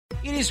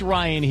It is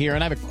Ryan here,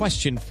 and I have a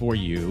question for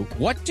you.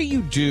 What do you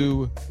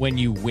do when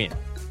you win?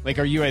 Like,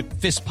 are you a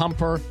fist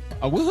pumper,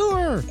 a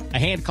woohooer, a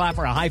hand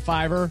clapper, a high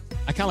fiver?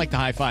 I kind of like the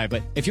high five,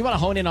 but if you want to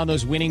hone in on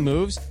those winning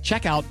moves,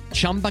 check out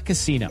Chumba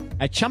Casino.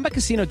 At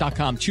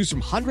ChumbaCasino.com, choose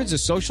from hundreds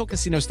of social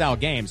casino-style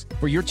games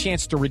for your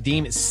chance to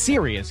redeem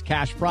serious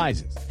cash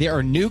prizes. There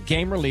are new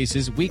game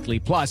releases weekly,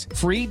 plus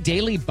free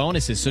daily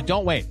bonuses. So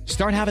don't wait.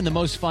 Start having the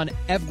most fun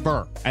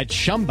ever at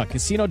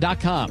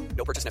ChumbaCasino.com.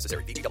 No purchase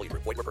necessary. VGW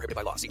Group. Void where prohibited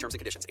by law. See terms and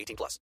conditions.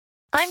 18+.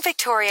 I'm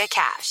Victoria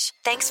Cash.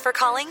 Thanks for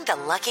calling the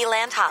Lucky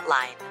Land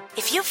Hotline.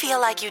 If you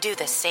feel like you do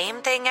the same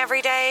thing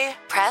every day,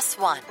 press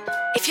 1.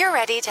 If you're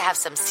ready to have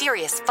some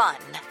serious fun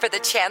for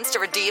the chance to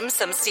redeem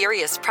some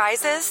serious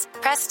prizes,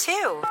 press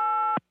 2.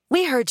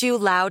 We heard you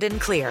loud and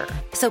clear.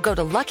 So go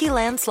to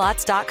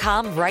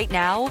LuckyLandSlots.com right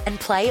now and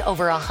play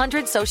over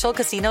 100 social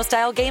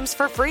casino-style games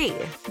for free.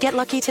 Get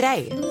lucky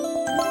today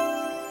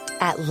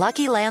at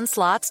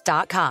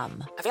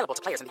LuckyLandSlots.com. Available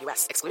to players in the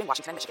U.S., excluding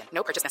Washington and Michigan.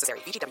 No purchase necessary.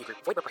 VGW Group.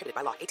 Void where prohibited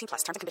by law. 18+.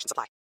 Terms and conditions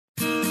apply.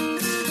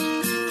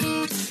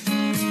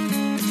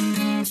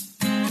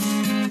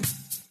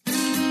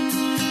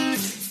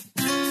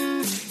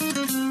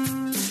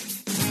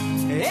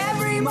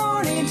 Every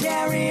morning,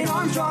 Taryn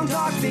Armstrong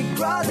talks Big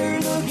Brother,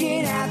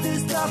 looking at the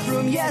stuff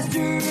from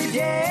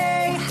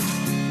yesterday.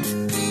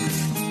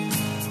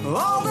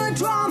 All the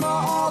drama,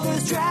 all the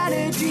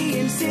strategy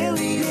and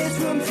silliness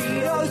from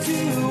Tito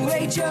to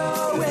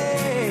HOH.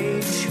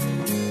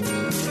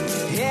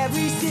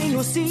 Every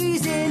single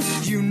season,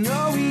 you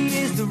know he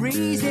is the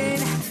reason.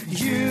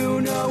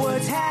 You know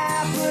what's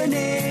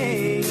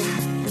happening.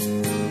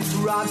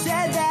 Rob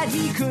said that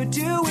he could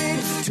do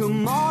it.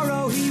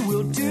 Tomorrow he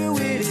will do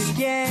it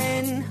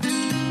again.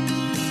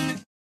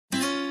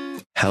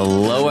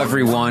 Hello,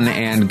 everyone,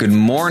 and good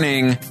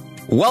morning.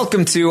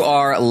 Welcome to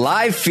our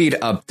live feed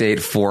update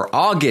for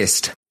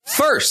August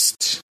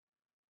 1st.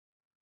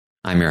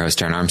 I'm your host,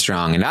 Taryn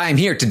Armstrong, and I am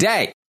here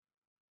today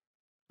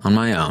on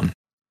my own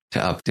to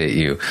update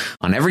you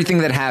on everything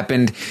that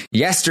happened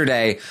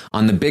yesterday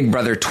on the Big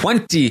Brother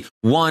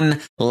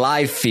 21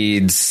 live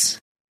feeds.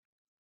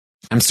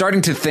 I'm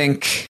starting to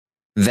think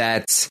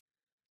that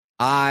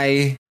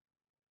I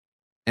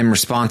am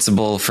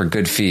responsible for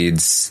good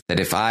feeds, that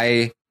if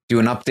I do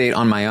an update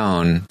on my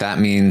own, that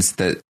means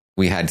that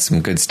we had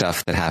some good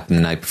stuff that happened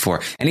the night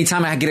before.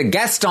 Anytime I get a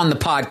guest on the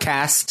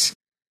podcast,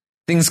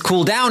 things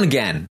cool down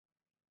again.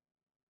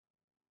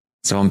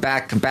 So I'm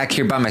back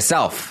here by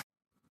myself.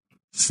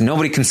 So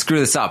nobody can screw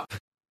this up.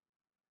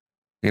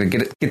 We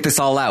gotta get this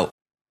all out.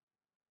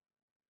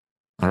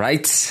 All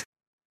right?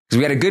 Because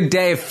we had a good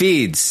day of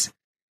feeds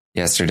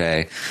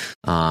yesterday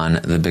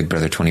on the Big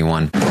Brother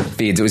 21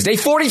 feeds. It was day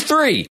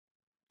 43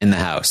 in the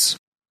house.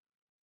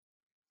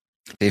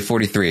 Day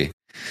 43.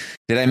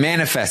 Did I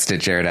manifest it,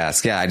 Jared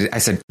asked. Yeah, I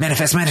said,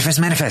 manifest.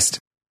 Manifest.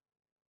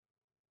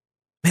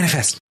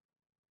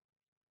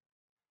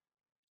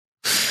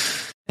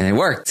 And it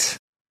worked.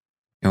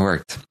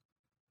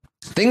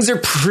 Things are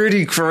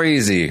pretty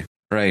crazy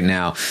right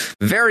now.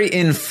 Very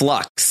in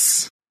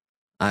flux,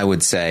 I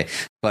would say.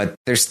 But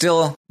there's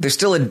still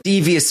a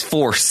devious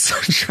force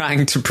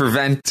trying to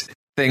prevent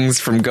things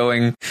from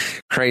going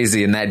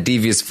crazy. And that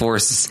devious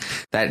force,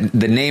 the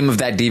name of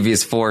that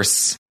devious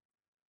force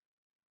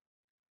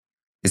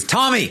is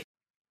Tommy.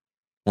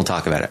 We'll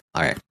talk about it.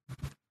 All right.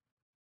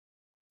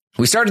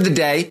 We started the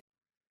day.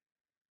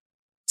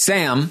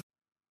 Sam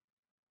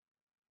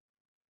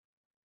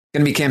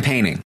going to be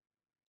campaigning.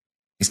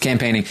 He's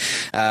campaigning.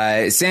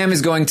 Sam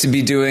is going to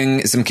be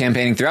doing some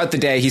campaigning throughout the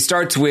day. He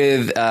starts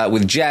with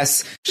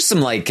Jess, just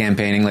some light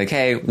campaigning, like,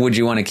 hey, would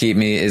you want to keep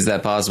me? Is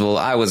that possible?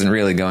 I wasn't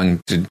really going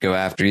to go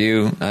after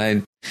you.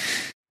 I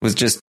was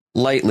just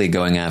lightly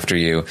going after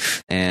you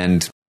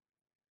and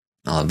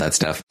all of that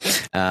stuff.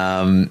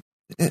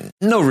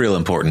 No real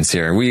importance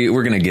here.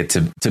 We're going to get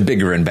to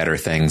bigger and better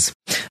things.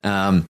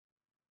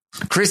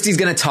 Christy's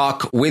going to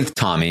talk with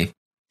Tommy,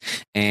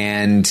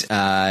 and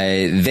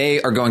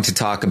they are going to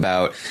talk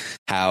about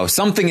how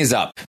something is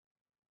up.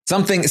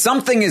 Something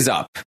is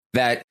up.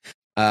 That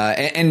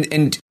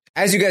and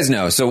as you guys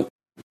know, so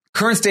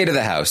current state of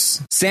the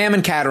house: Sam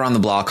and Kat are on the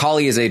block.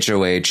 Holly is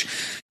HOH.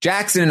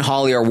 Jackson and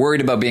Holly are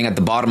worried about being at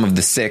the bottom of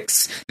the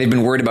 6. They've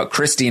been worried about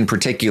Christy in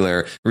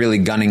particular, really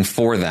gunning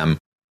for them.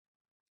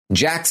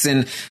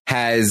 Jackson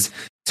has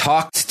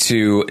talked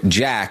to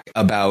Jack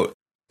about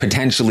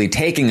potentially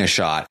taking a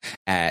shot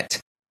at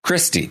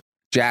Christy.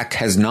 Jack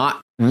has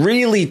not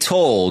really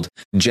told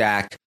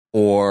Jack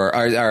or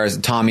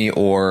Tommy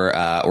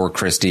or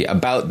Christy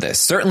about this.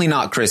 Certainly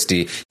not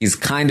Christy. He's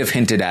kind of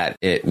hinted at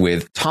it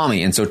with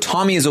Tommy. And so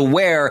Tommy is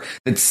aware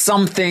that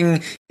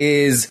something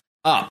is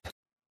up.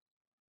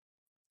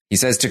 He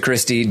says to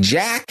Christy,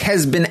 Jack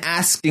has been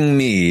asking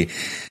me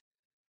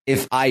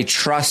if I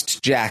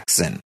trust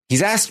Jackson.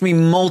 He's asked me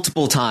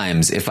multiple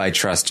times if I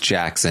trust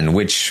Jackson,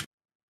 which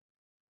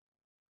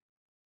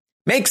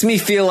makes me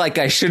feel like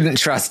I shouldn't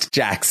trust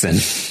Jackson.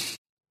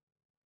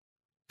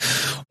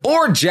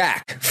 Or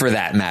Jack, for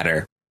that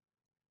matter.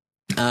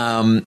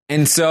 And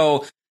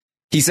so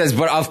He says,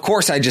 but of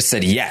course I just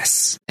said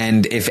yes.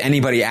 And if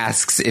anybody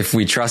asks if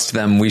we trust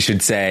them, we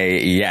should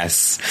say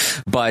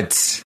yes.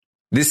 But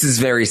this is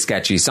very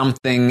sketchy.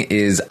 Something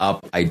is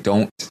up. I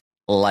don't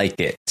like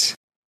it.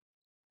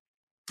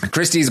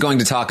 Christy is going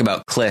to talk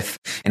about Cliff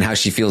and how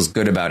she feels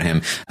good about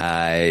him.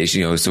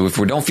 So if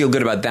we don't feel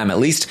good about them, at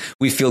least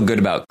we feel good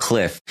about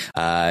Cliff.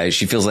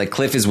 She feels like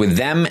Cliff is with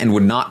them and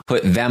would not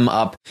put them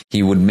up.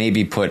 He would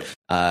maybe put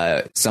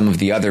some of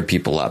the other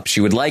people up.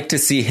 She would like to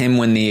see him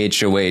win the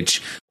HOH,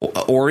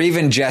 or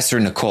even Jess or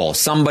Nicole,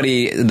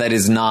 somebody that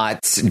is not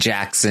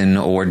Jackson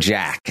or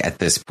Jack at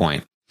this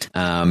point.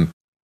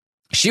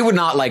 She would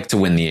not like to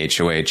win the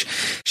HOH.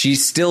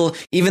 She's still,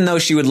 even though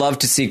she would love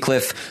to see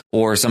Cliff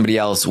or somebody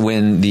else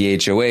win the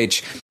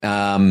HOH,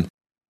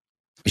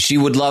 she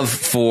would love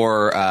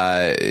for,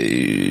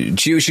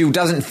 she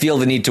doesn't feel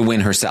the need to win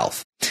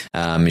herself.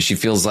 She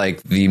feels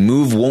like the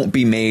move won't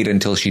be made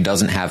until she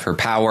doesn't have her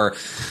power.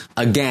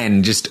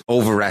 Again, just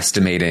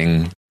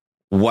overestimating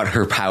what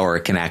her power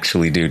can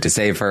actually do to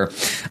save her.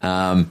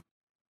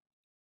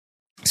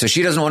 So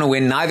she doesn't want to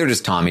win. Neither does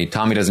Tommy.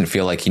 Tommy doesn't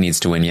feel like he needs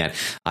to win yet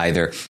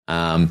either.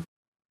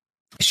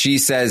 She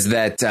says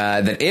that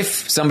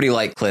if somebody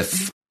like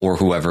Cliff or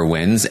whoever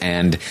wins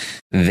and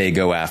they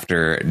go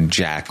after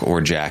Jack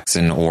or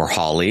Jackson or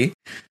Holly,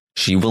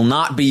 she will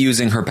not be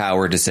using her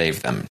power to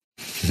save them.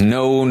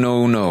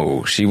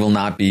 No. She will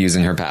not be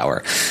using her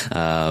power.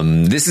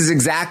 This is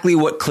exactly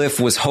what Cliff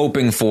was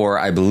hoping for,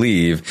 I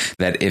believe,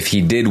 that if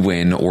he did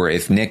win or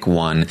if Nick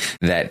won,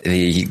 that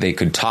they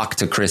could talk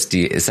to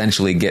Christy,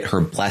 essentially get her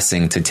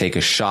blessing to take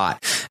a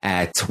shot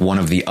at one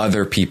of the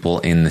other people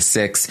in the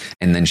six,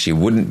 and then she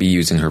wouldn't be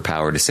using her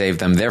power to save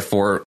them,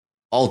 therefore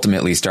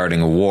ultimately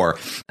starting a war.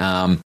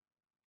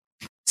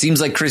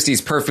 Seems like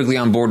Christy's perfectly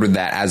on board with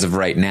that as of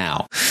right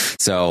now.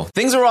 So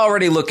things are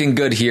already looking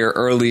good here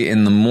early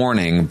in the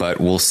morning,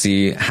 but we'll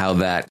see how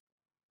that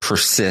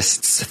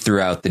persists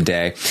throughout the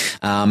day.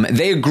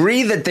 They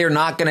agree that they're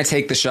not going to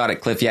take the shot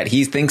at Cliff yet.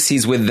 He thinks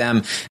he's with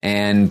them,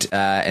 and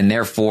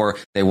therefore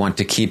they want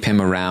to keep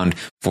him around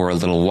for a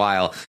little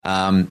while.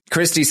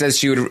 Christy says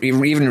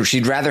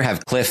she'd rather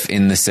have Cliff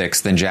in the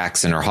six than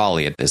Jackson or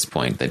Holly at this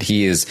point, that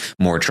he is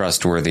more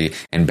trustworthy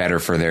and better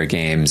for their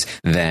games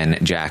than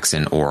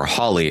Jackson or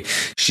Holly.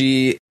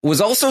 She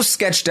was also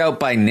sketched out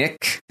by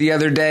Nick the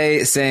other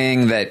day,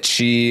 saying that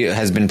she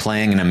has been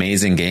playing an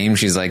amazing game.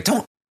 She's like,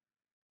 Don't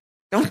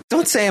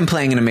say I'm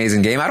playing an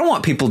amazing game. I don't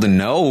want people to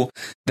know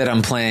that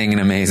I'm playing an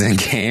amazing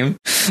game.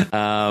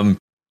 But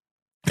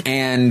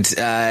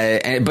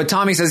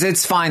Tommy says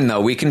it's fine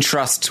though. We can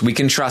trust Nick. We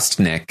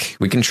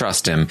can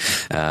trust him.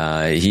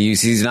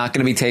 He's not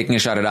going to be taking a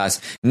shot at us.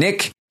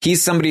 Nick,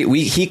 he's somebody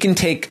he can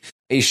take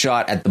a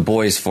shot at the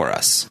boys for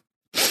us.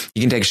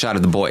 He can take a shot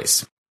at the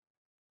boys.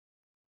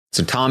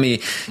 So Tommy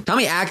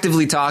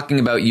actively talking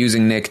about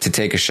using Nick to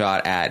take a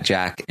shot at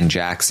Jack and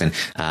Jackson.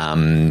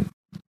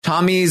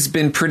 Tommy's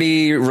been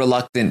pretty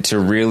reluctant to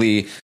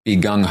really be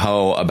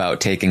gung-ho about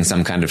taking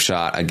some kind of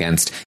shot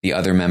against the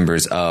other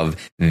members of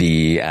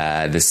the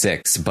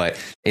six, but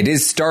it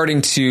is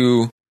starting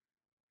to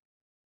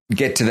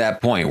get to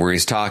that point where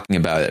he's talking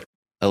about it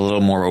a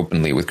little more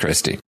openly with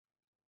Christy.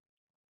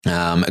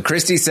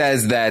 Christy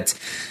says that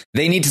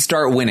they need to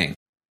start winning.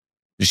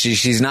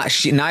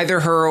 Neither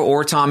her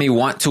or Tommy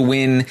want to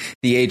win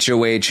the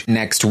HOH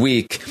next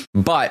week,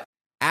 but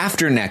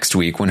after next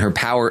week, when her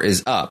power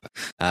is up,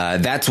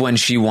 that's when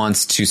she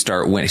wants to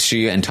start winning.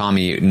 She and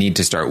Tommy need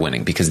to start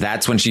winning because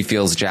that's when she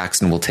feels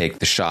Jackson will take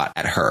the shot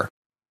at her.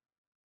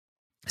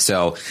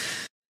 So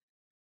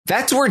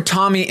that's where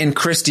Tommy and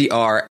Christy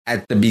are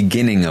at the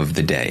beginning of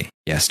the day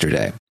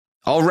yesterday.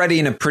 Already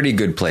in a pretty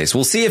good place.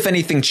 We'll see if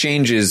anything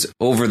changes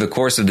over the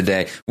course of the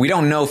day. We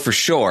don't know for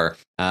sure.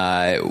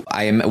 We're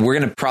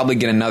going to probably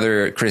get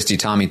another Christy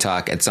Tommy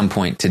talk at some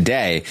point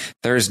today,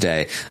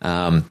 Thursday.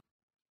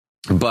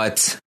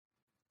 But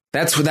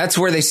that's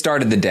where they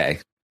started the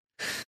day.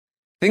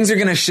 Things are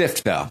going to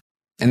shift, though.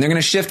 And they're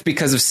going to shift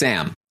because of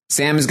Sam.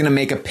 Sam is going to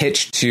make a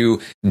pitch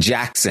to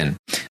Jackson.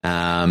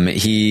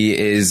 He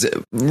is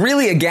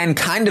really, again,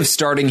 kind of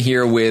starting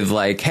here with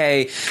like,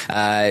 hey,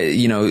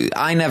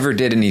 I never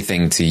did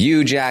anything to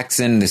you,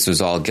 Jackson. This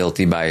was all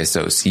guilty by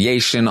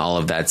association, all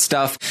of that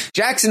stuff.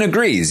 Jackson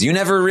agrees. You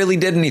never really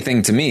did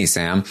anything to me,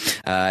 Sam.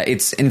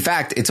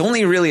 It's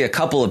only really a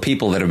couple of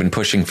people that have been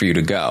pushing for you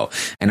to go.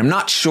 And I'm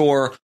not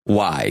sure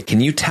why.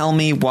 Can you tell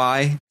me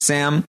why,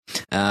 Sam?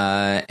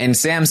 And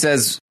Sam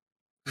says,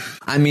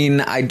 I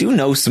mean, I do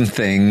know some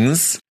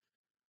things,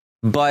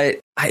 but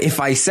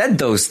if I said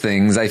those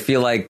things, I feel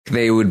like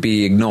they would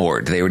be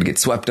ignored. They would get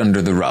swept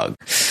under the rug.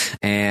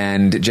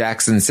 And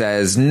Jackson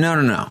says,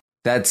 no.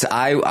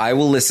 I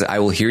will listen. I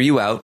will hear you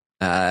out.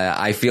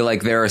 I feel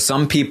like there are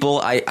some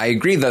people, I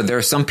agree though, there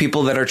are some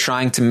people that are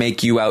trying to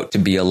make you out to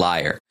be a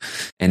liar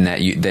and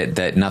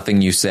that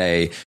nothing you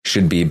say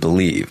should be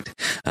believed.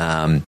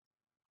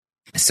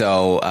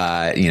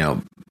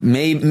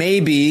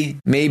 Maybe,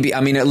 I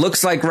mean, it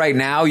looks like right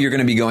now you're going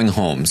to be going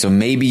home. So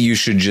maybe you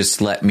should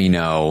just let me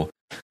know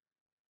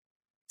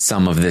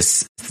some of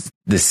this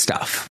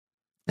stuff.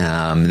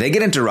 They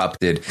get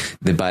interrupted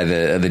by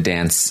the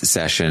dance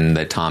session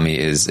that Tommy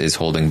is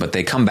holding, but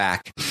they come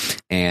back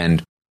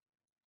and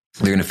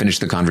they're going to finish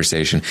the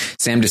conversation.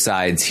 Sam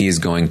decides he is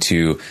going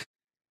to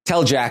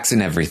tell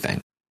Jackson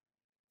everything.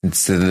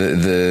 It's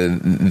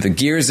the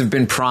gears have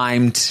been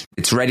primed.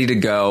 It's ready to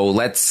go.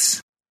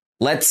 Let's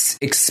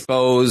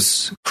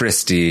expose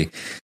Christy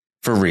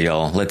for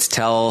real. Let's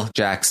tell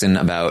Jackson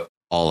about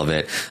all of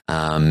it.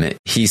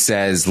 He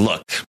says,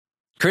 look,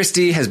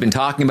 Christy has been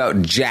talking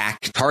about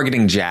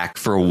targeting Jack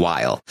for a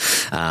while.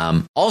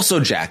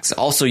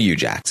 Also you,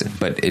 Jackson,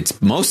 but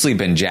it's mostly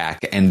been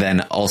Jack and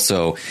then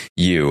also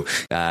you.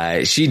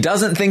 She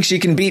doesn't think she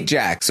can beat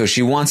Jack, so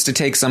she wants to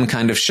take some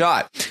kind of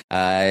shot.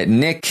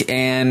 Nick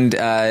and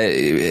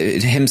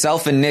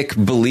himself and Nick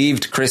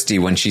believed Christy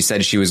when she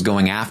said she was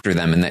going after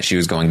them and that she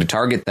was going to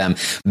target them.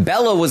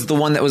 Bella was the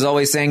one that was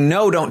always saying,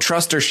 no, don't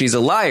trust her. She's a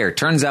liar.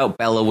 Turns out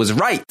Bella was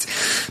right,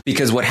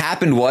 because what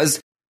happened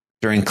was,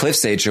 during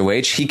Cliff's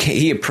HOH,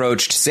 he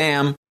approached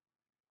Sam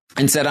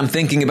and said, I'm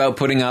thinking about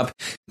putting up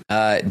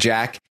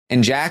Jack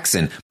and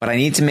Jackson, but I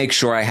need to make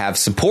sure I have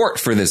support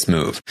for this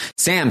move.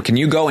 Sam, can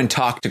you go and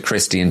talk to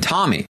Christy and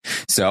Tommy?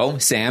 So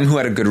Sam, who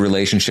had a good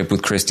relationship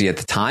with Christy at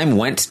the time,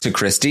 went to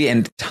Christy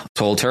and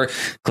told her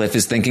Cliff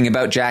is thinking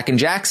about Jack and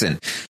Jackson.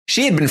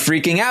 She had been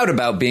freaking out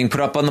about being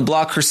put up on the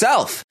block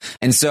herself.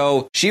 And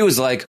so she was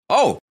like,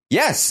 oh,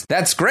 yes,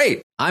 that's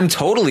great. I'm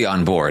totally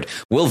on board.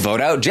 We'll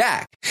vote out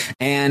Jack.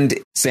 And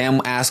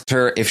Sam asked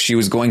her if she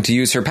was going to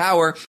use her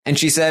power, and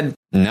she said,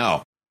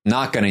 no,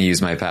 not going to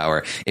use my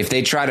power. If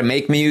they try to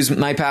make me use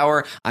my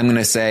power, I'm going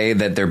to say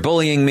that they're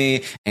bullying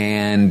me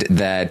and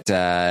that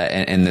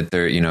that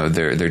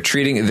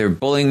they're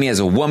bullying me as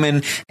a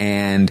woman,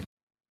 and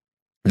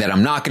that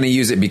I'm not going to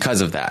use it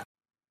because of that.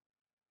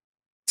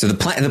 So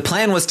the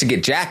plan was to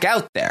get Jack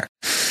out there.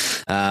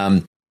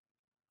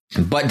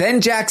 But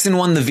then Jackson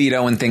won the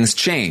veto and things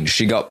changed.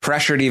 She got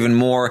pressured even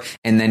more,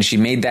 and then she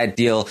made that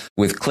deal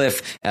with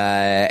Cliff.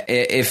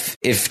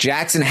 If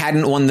Jackson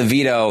hadn't won the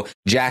veto,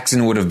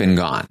 Jackson would have been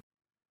gone.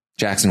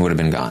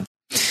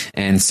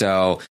 And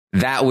so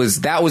that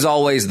was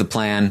always the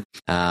plan.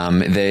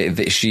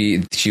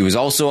 She was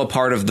also a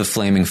part of the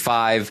Flaming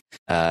Five,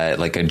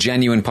 like a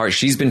genuine part.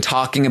 She's been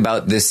talking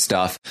about this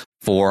stuff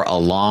for a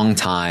long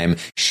time.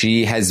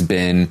 She has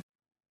been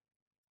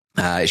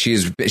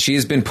she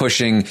has been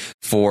pushing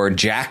for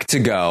Jack to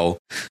go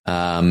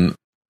a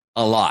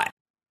lot,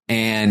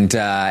 and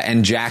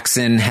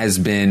Jackson has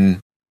been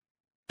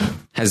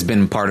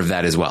part of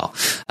that as well.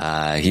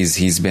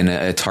 He's been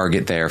a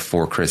target there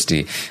for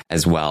Christy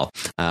as well.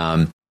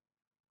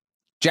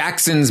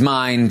 Jackson's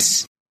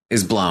mind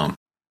is blown.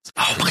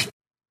 Oh my!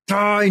 Oh,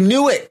 I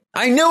knew it.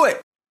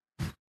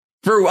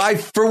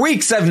 For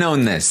weeks I've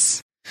known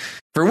this.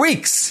 For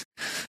weeks,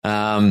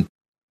 and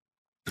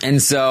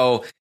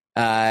so.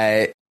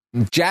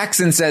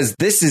 Jackson says,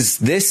 this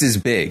is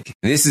big.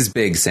 This is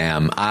big,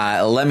 Sam.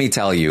 Let me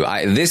tell you,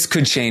 this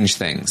could change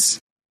things.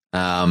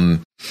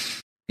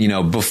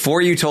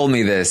 Before you told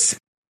me this,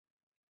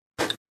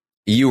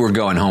 you were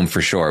going home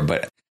for sure,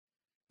 but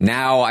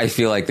now I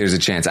feel like there's a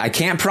chance. I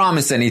can't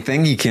promise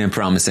anything. You can't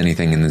promise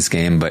anything in this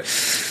game, but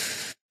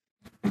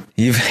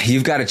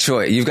you've got a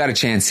choice. You've got a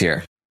chance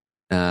here.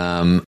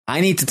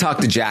 I need to talk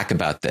to Jack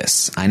about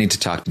this.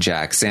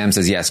 Sam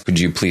says, yes, could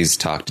you please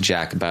talk to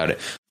Jack about it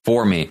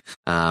for me?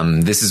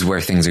 This is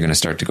where things are going to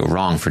start to go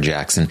wrong for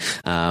Jackson.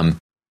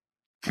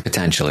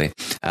 Potentially.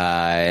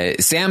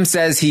 Sam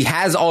says he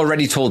has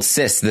already told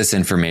Sis this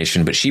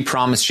information, but she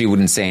promised she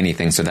wouldn't say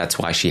anything. So that's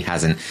why she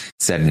hasn't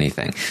said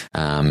anything.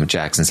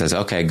 Jackson says,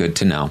 okay, good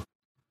to know.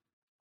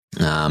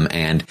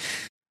 And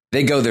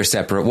they go their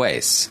separate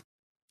ways.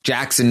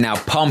 Jackson now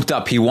pumped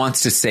up. He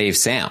wants to save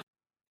Sam.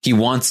 He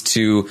wants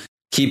to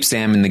keep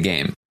Sam in the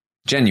game,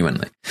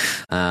 genuinely.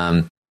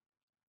 In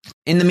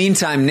the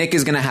meantime, Nick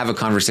is going to have a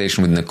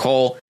conversation with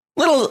Nicole,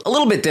 a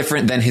little bit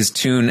different than his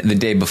tune the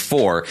day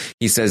before.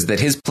 He says that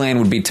his plan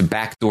would be to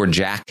backdoor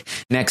Jack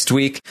next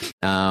week.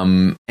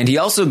 And he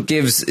also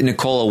gives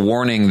Nicole a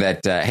warning that,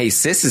 hey,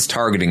 Sis is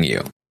targeting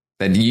you,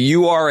 that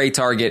you are a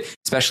target,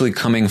 especially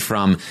coming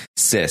from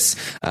Sis.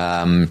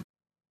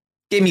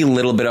 Gave me a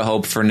little bit of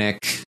hope for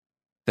Nick.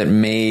 That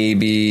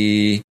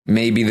maybe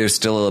there's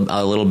still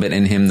a little bit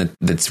in him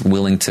that's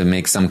willing to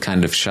make some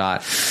kind of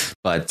shot,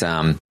 but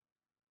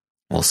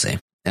we'll see.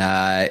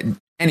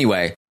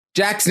 Anyway,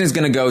 Jackson is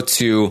going to go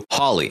to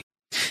Holly,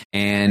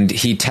 and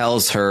he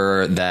tells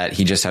her that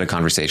he just had a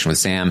conversation with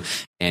Sam,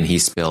 and he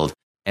spilled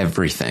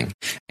everything,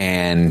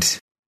 and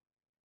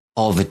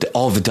all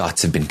the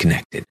dots have been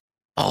connected.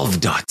 All the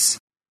dots.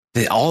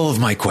 All of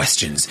my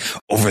questions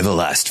over the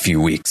last few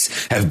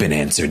weeks have been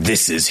answered.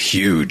 This is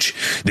huge.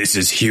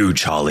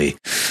 Holly.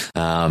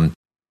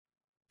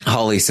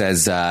 Holly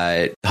says,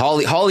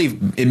 Holly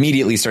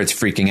immediately starts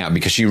freaking out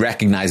because she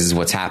recognizes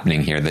what's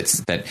happening here,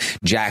 that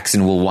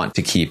Jackson will want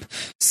to keep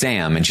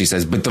Sam. And she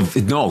says, but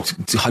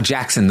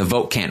Jackson, the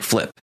vote can't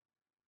flip.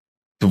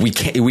 We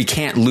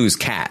can't lose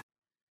Kat.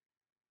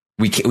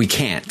 We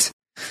can't.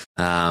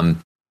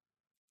 And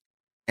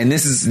and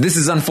this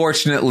is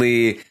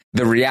unfortunately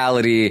the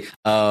reality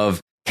of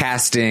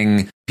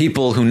casting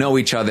people who know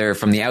each other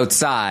from the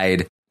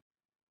outside,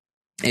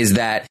 is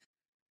that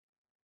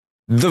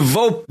the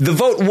vote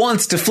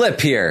wants to flip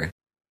here.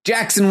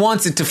 Jackson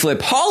wants it to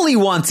flip. Holly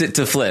wants it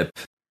to flip.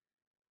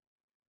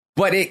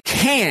 But it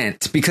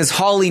can't, because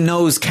Holly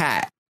knows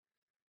Kat.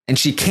 And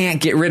she can't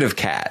get rid of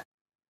Kat.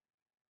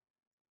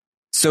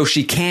 So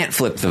she can't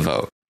flip the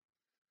vote.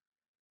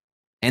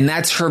 And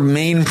that's her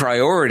main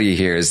priority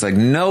here. Is like,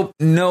 nope.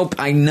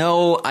 I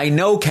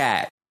know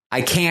Kat.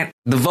 I can't.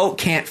 The vote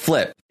can't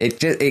flip.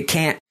 It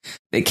can't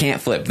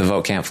flip. The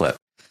vote can't flip.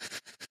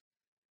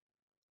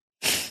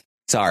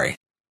 Sorry.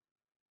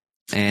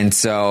 And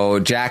so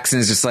Jackson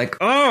is just like,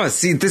 oh,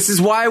 see, this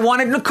is why I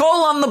wanted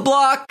Nicole on the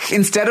block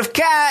instead of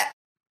Kat.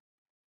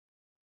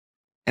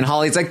 And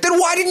Holly's like, then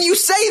why didn't you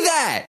say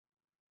that?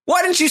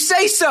 Why didn't you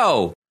say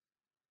so?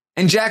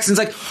 And Jackson's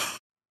like,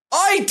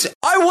 I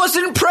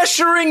wasn't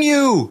pressuring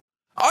you.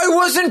 I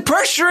wasn't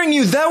pressuring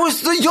you. That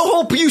was the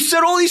hope. You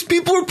said all these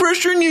people were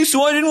pressuring you,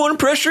 so I didn't want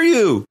to pressure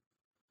you.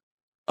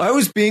 I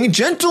was being a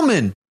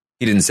gentleman.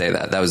 He didn't say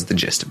that. That was the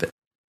gist of it.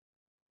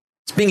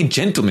 It's being a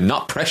gentleman,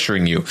 not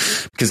pressuring you,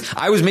 because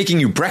I was making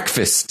you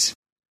breakfast.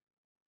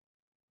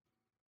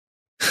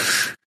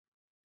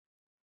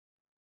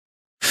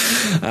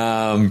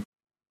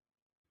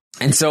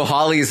 And so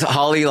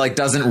Holly like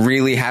doesn't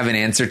really have an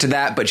answer to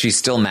that, but she's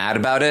still mad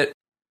about it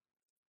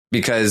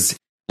because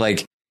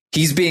like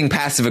he's being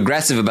passive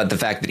aggressive about the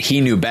fact that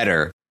he knew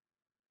better,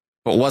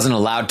 but wasn't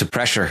allowed to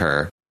pressure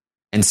her.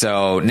 And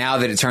so now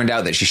that it turned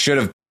out that she should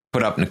have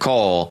put up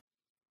Nicole,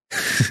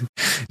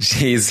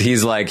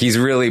 he's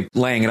really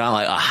laying it on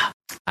like,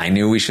 I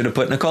knew we should have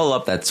put Nicole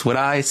up. That's what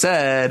I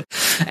said.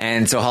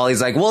 And so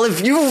Holly's like, well, if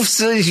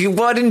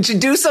why didn't you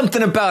do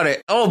something about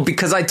it? Oh,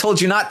 because I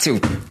told you not to.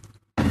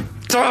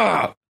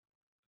 And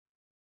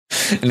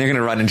they're going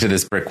to run into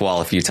this brick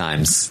wall a few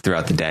times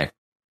throughout the day.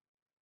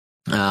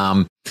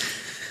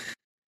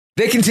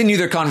 They continue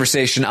their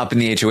conversation up in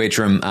the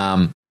HOH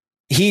room.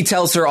 He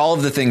tells her all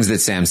of the things that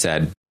Sam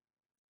said.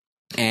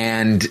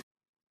 And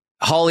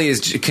Holly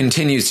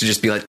continues to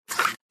just be like,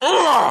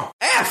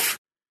 F!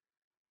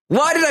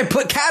 Why did I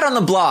put Kat on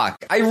the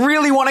block? I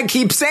really want to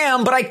keep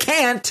Sam, but I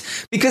can't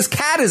because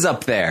Kat is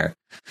up there.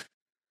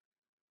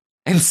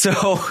 And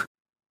so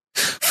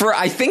for,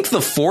 I think,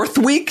 the fourth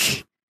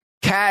week,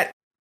 Kat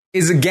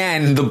is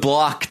again the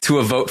block to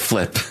a vote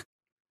flip.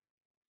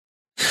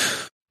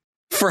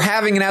 For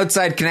having an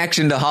outside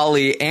connection to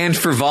Holly and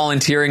for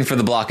volunteering for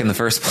the block in the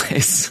first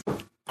place.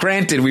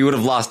 Granted, we would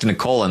have lost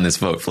Nicole in this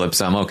vote flip,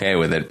 so I'm okay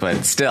with it,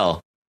 but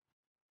still.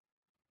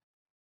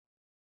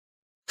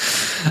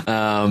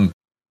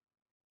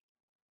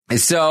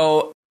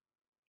 So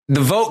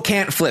the vote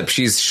can't flip.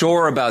 She's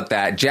sure about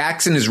that.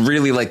 Jackson is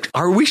really like,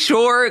 are we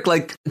sure?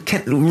 Like,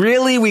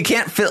 really? We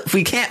can't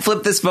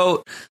flip this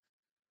vote?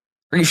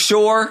 Are you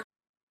sure?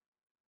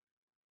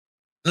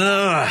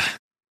 Ugh.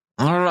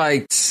 All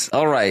right.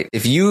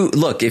 If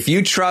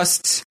you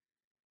trust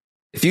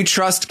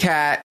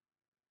Kat,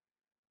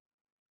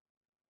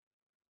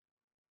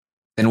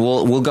 then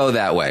we'll go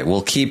that way.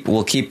 We'll keep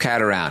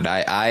Kat around.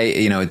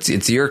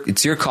 It's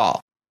your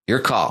call. Your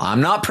call.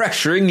 I'm not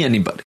pressuring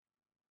anybody.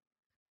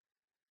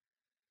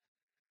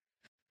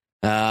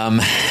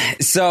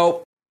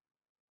 So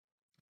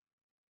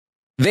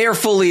they are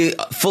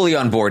fully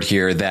on board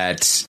here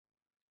that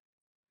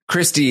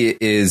Christy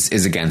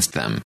is against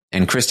them,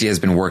 and Christy has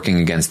been working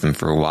against them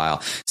for a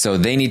while. So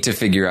they need to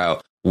figure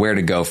out where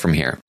to go from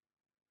here.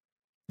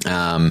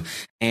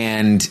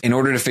 And in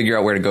order to figure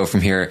out where to go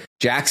from here,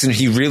 Jackson,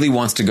 he really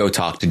wants to go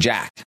talk to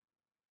Jack.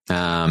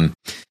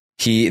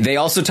 They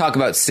also talk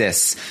about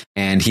Sis,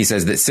 and he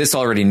says that Sis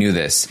already knew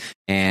this.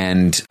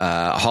 And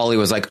Holly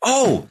was like,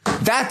 oh,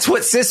 that's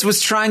what Sis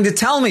was trying to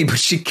tell me, but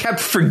she kept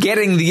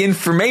forgetting the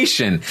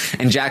information.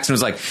 And Jackson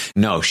was like,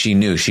 no, she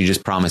knew. She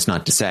just promised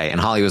not to say.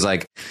 And Holly was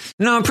like,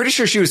 no, I'm pretty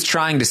sure she was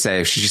trying to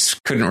say. She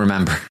just couldn't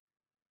remember.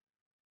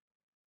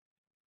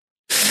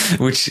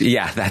 Which,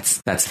 yeah,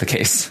 that's the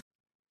case.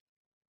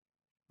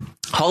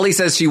 Holly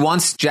says she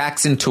wants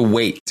Jackson to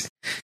wait.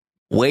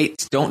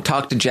 Wait, don't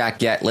talk to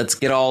Jack yet. Let's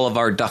get all of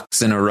our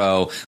ducks in a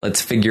row.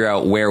 Let's figure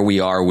out where we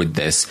are with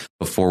this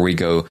before we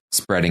go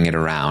spreading it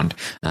around,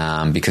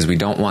 because we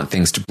don't want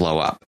things to blow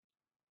up.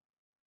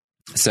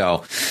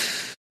 So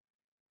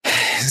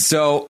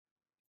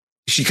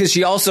she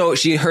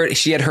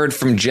had heard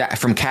from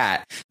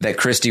Kat that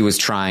Christy was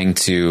trying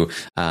to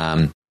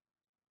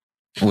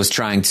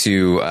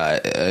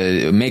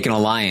make an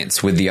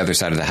alliance with the other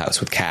side of the house,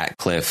 with Kat,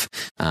 Cliff,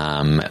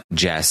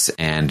 Jess,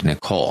 and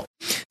Nicole.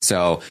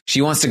 So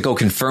she wants to go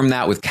confirm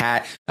that with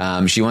Kat.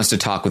 She wants to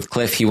talk with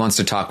Cliff. He wants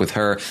to talk with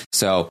her.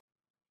 So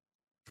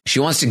she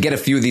wants to get a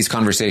few of these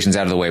conversations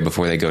out of the way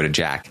before they go to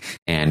Jack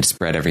and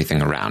spread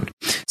everything around.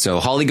 So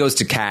Holly goes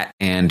to Kat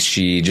and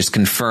she just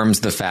confirms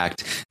the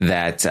fact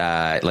that,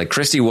 like,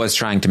 Christy was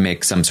trying to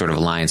make some sort of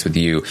alliance with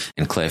you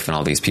and Cliff and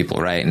all these people,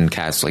 right? And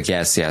Kat's like,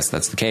 yes,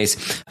 that's the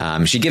case.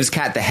 She gives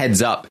Kat the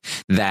heads up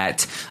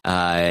that,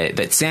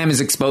 that Sam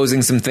is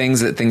exposing some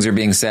things, that things are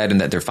being said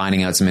and that they're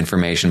finding out some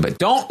information. But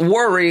don't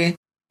worry,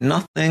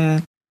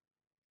 nothing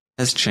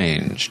has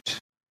changed.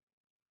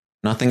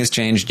 Nothing has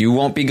changed. You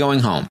won't be going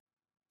home.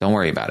 Don't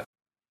worry about it.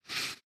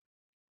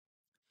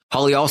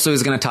 Holly also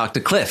is going to talk to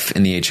Cliff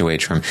in the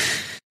HOH room.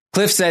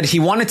 Cliff said he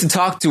wanted to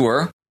talk to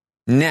her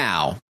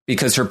now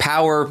because her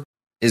power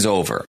is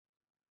over.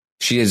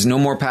 She has no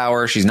more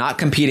power. She's not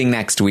competing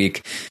next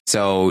week.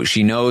 So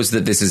she knows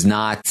that this is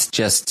not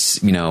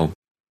just,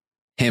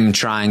 him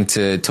trying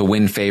to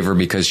win favor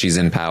because she's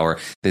in power.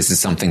 This is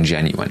something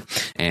genuine.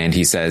 And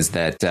he says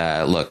that,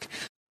 look,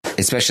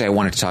 especially I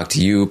wanted to talk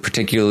to you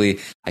particularly.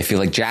 I feel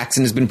like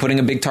Jackson has been putting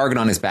a big target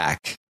on his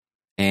back.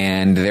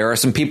 And there are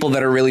some people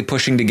that are really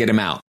pushing to get him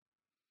out.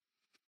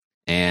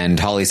 And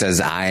Holly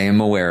says, I am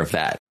aware of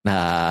that.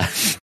 The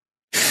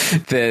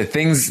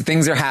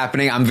things are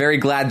happening. I'm very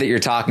glad that you're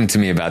talking to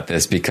me about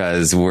this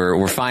because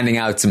we're finding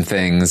out some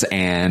things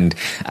and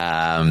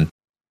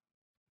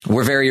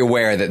we're very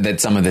aware that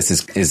some of this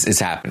is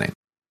happening.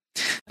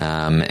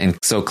 And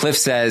so Cliff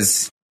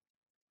says,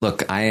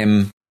 look,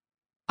 I'm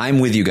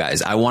with you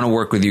guys. I want to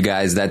work with you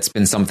guys. That's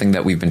been something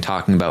that we've been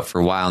talking about for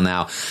a while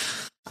now.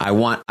 I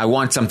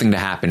want something to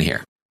happen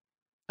here.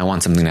 I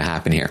want something to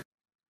happen here.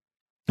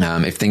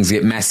 If things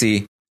get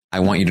messy,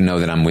 I want you to know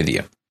that I'm with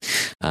you.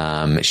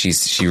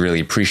 She really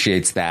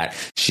appreciates that.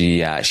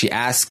 She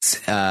asks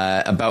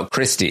about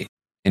Christy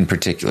in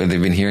particular.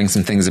 They've been hearing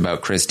some things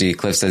about Christy.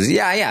 Cliff says,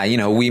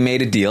 yeah, we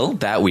made a deal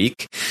that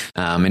week.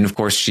 And of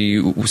course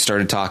she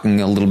started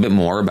talking a little bit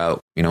more about,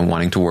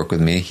 wanting to work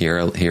with me here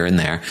and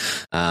there.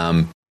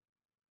 I've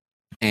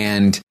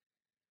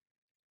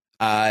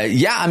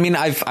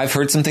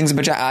heard some things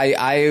about Jack.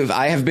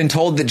 I have been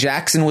told that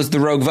Jackson was the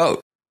rogue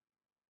vote.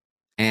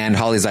 And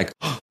Holly's like,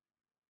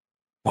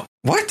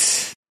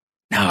 what?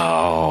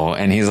 No.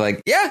 And he's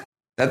like, yeah,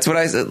 that's what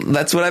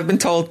I've been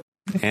told.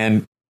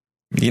 And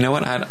you know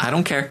what? I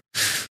don't care.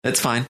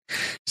 That's fine.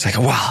 It's like,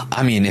 well,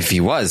 I mean, if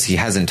he was, he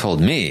hasn't told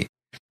me.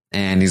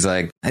 And he's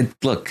like,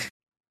 look,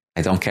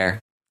 I don't care.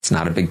 It's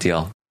not a big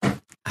deal.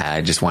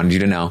 I just wanted you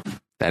to know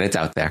that it's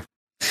out there.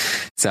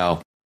 So,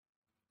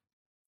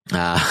 so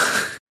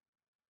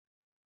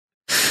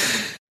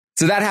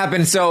that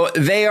happened. So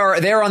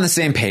they're on the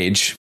same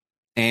page.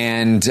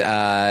 And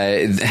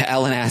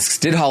Ellen asks,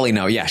 did Holly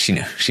know? Yeah, she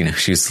knew.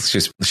 She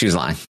was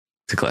lying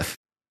to Cliff.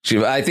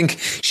 I think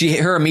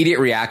her immediate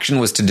reaction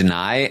was to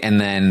deny. And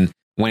then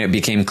when it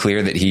became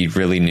clear that he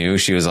really knew,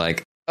 she was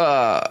like,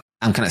 I'm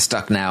kind of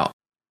stuck now.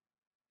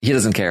 He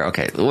doesn't care.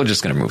 Okay, we're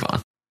just going to move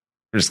on.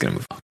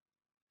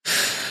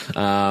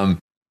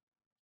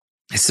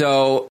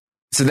 So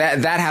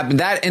that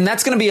happened. And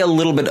that's going to be a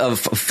little bit of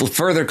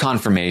further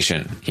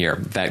confirmation here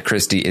that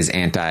Christy is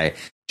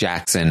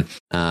anti-Jackson.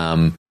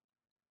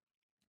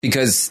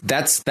 Because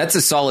that's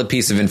a solid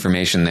piece of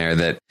information there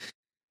that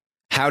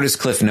how does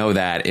Cliff know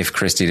that if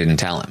Christy didn't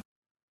tell him?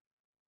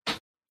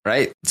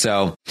 Right?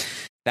 So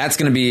that's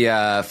going to be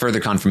further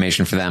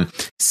confirmation for them.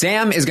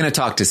 Sam is going to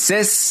talk to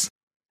Sis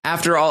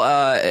after all,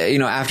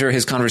 after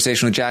his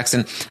conversation with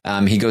Jackson.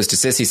 He goes to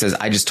Sis. He says,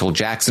 I just told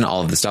Jackson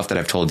all of the stuff that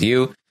I've told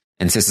you.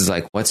 And Sis is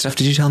like, what stuff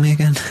did you tell me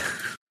again?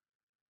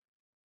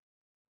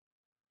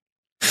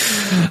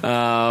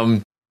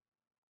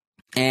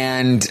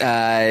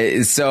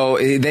 So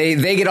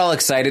they get all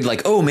excited,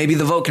 like, oh, maybe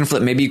the vote can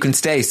flip. Maybe you can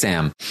stay,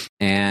 Sam.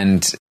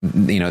 And,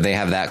 they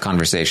have that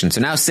conversation.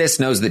 So now Sis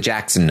knows that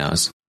Jackson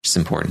knows, which is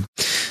important.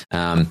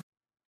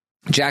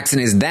 Jackson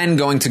is then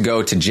going to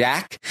go to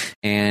Jack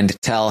and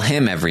tell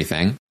him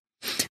everything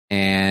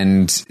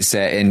and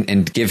say,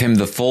 and give him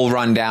the full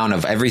rundown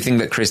of everything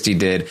that Christy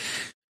did.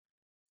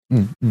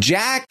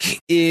 Jack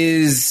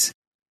is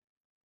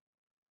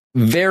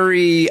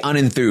very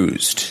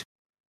unenthused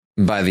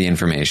by the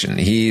information.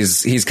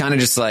 He's kind of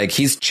just like,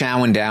 he's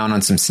chowing down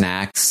on some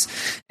snacks,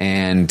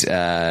 and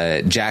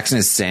Jackson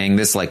is saying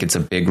this like it's a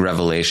big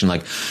revelation,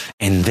 like,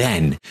 and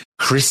then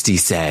Christy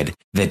said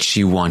that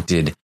she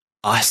wanted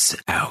us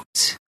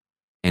out.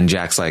 And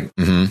Jack's like,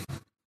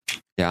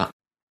 yeah.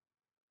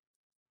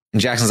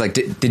 And Jackson's like,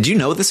 did you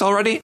know this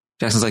already?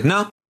 Jackson's like,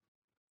 no.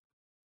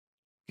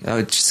 Oh,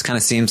 it just kind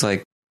of seems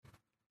like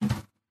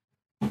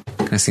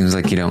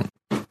you don't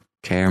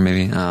care,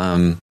 maybe.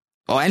 Oh,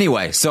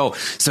 anyway, so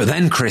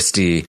then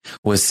Christy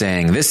was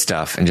saying this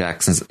stuff, and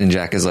Jack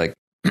is like,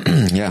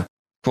 yeah,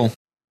 cool.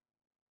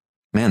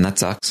 Man, that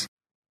sucks.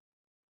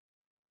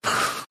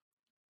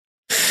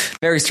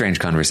 Very strange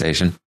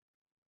conversation.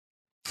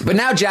 But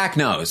now Jack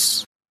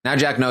knows.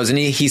 And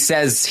he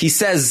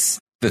says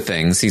the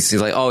things. He's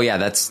like, oh yeah,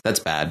 that's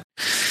bad.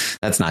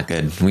 That's not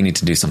good. We need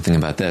to do something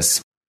about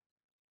this.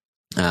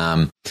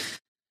 So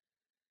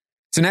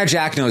now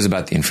Jack knows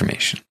about the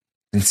information.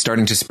 It's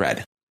starting to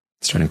spread.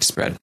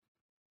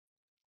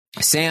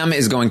 Sam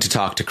is going to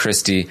talk to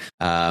Christy.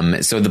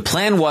 So the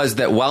plan was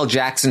that while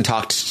Jackson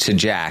talked to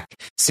Jack,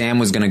 Sam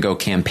was going to go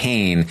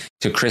campaign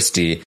to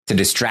Christy to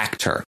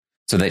distract her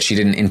so that she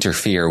didn't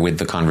interfere with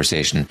the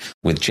conversation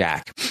with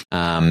Jack.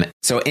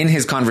 So in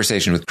his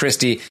conversation with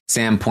Christy,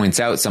 Sam points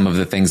out some of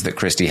the things that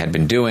Christy had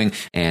been doing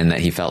and that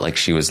he felt like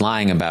she was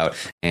lying about.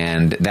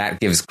 And that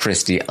gives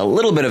Christy a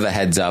little bit of a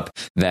heads up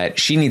that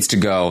she needs to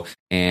go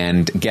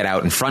and get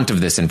out in front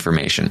of this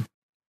information.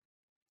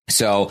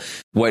 So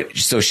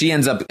she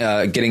ends up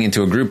getting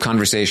into a group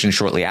conversation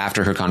shortly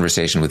after her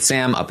conversation with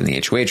Sam up in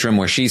the HOH room,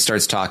 where she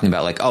starts talking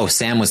about like, oh,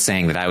 Sam was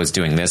saying that I was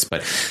doing this,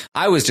 but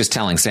I was just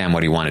telling Sam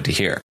what he wanted to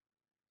hear.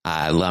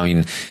 I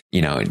mean,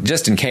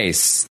 just in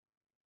case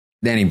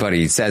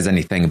anybody says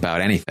anything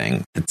about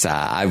anything, it's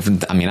I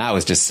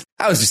was just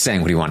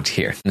saying what he wanted to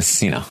hear.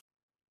 This,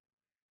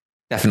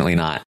 definitely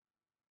not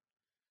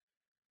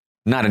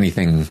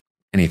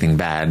anything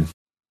bad.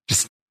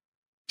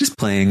 Just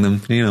playing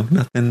them,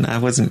 nothing. I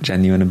wasn't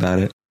genuine about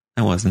it.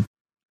 I wasn't.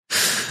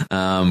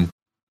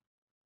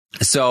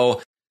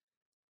 So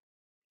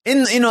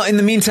in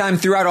the meantime,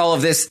 throughout all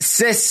of this,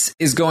 Sis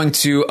is going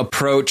to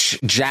approach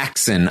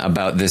Jackson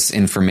about this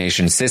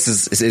information. Sis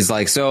is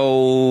like,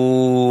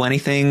 so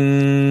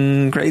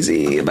anything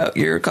crazy about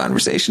your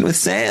conversation with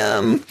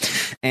Sam?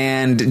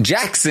 And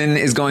Jackson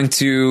is going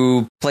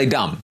to play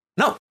dumb.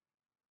 No.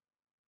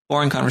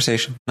 Boring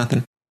conversation.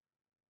 Nothing.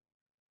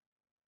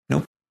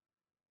 Nope.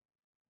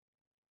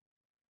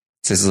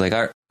 Sis is like,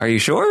 are you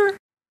sure?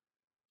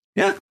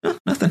 Yeah, no,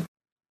 nothing.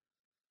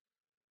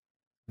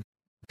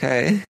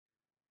 Okay.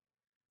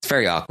 It's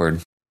very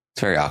awkward.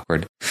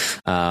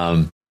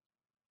 And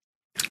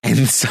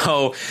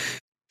so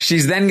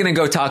she's then going to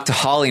go talk to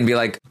Holly and be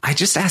like, I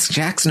just asked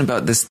Jackson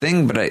about this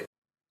thing, but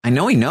I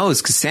know he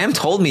knows because Sam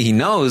told me he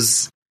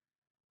knows,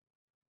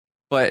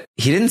 but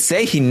he didn't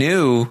say he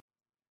knew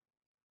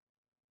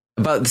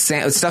about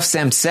the stuff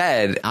Sam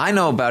said. I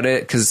know about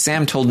it because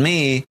Sam told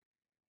me.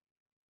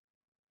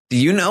 Do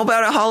you know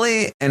about it,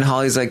 Holly? And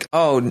Holly's like,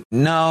 oh,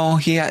 no,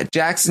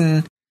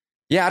 Jackson.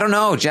 Yeah, I don't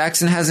know.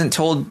 Jackson hasn't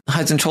told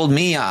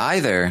me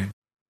either.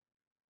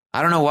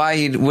 I don't know why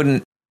he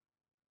wouldn't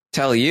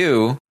tell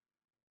you.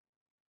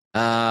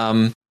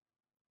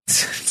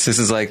 Sis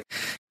is like,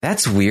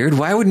 that's weird.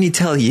 Why wouldn't he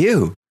tell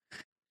you?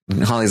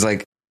 And Holly's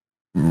like,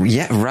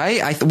 yeah,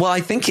 right.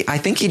 I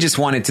think he just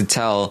wanted to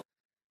tell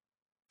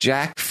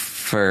Jack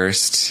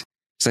first.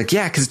 It's like,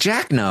 yeah, because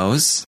Jack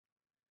knows.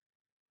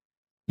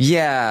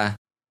 Yeah.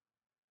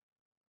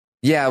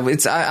 Yeah,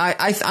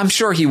 I'm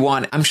sure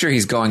I'm sure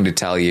he's going to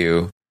tell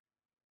you.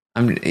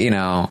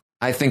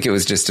 I think it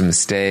was just a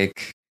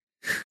mistake.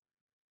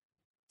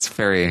 It's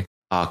very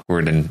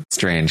awkward and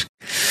strange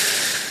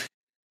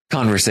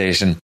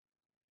conversation.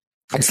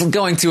 It's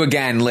going to,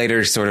 again,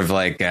 later sort of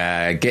like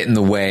get in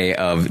the way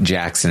of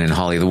Jackson and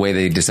Holly. The way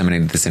they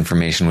disseminated this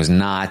information was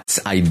not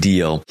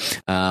ideal.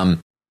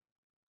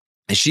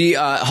 Sis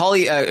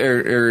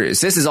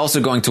is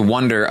also going to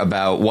wonder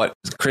about what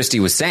Christy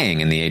was saying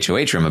in the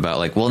HOH room about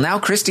like, well, now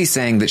Christy's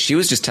saying that she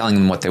was just telling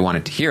them what they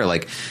wanted to hear.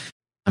 Like,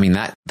 I mean,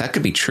 that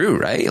could be true,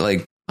 right?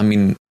 Like, I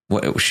mean,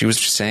 she was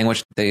just saying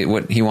what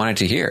he wanted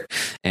to hear.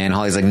 And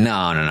Holly's like,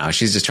 no.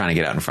 She's just trying to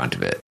get out in front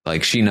of it.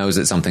 Like, she knows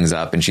that something's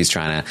up and she's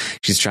trying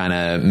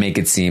to make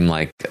it seem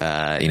like,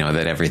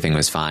 that everything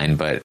was fine.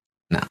 But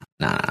no.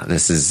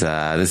 This is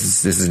not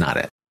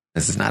it.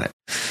 This is not it.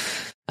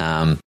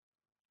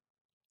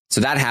 So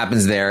that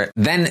happens there.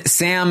 Then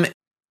Sam, a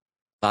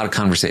lot of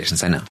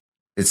conversations, I know.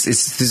 It's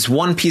this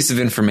one piece of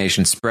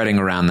information spreading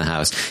around the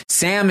house.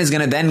 Sam is going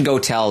to then go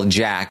tell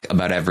Jack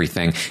about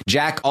everything.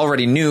 Jack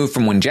already knew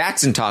from when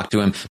Jackson talked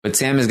to him, but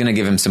Sam is going to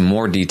give him some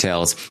more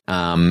details.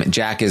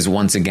 Jack is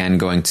once again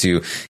going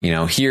to,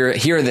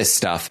 hear this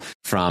stuff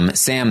from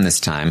Sam this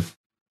time.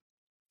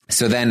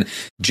 So then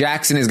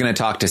Jackson is going to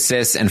talk to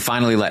Sis and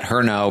finally let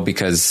her know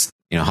because,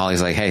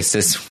 Holly's like, hey,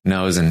 Sis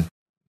knows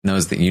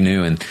that you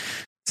knew. And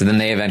so then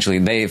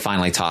they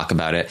finally talk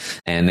about it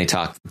and they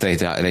talk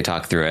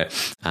through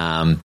it.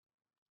 And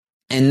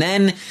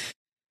then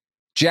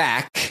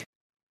Jack,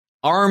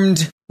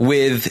 armed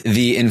with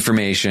the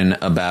information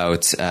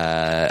about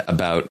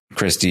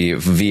Christy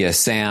via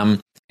Sam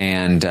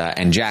and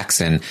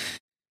Jackson,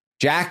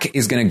 Jack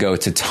is going to go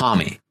to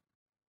Tommy.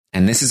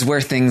 And this is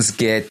where things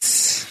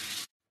get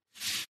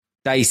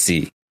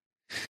dicey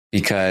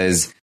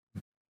because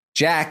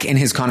Jack, in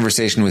his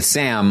conversation with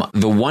Sam,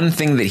 the one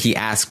thing that he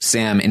asked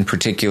Sam in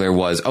particular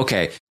was,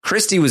 okay,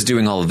 Christy was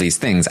doing all of these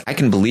things. I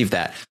can believe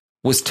that.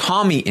 Was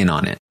Tommy in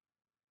on it?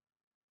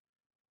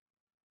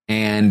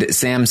 And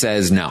Sam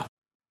says, no,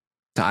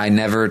 I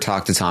never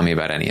talked to Tommy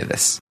about any of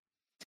this.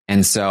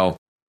 And so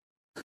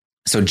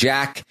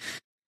Jack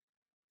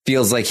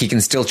feels like he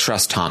can still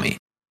trust Tommy,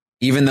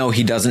 even though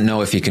he doesn't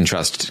know if he can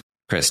trust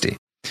Christy.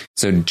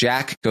 So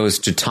Jack goes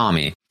to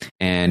Tommy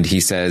and he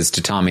says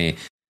to Tommy,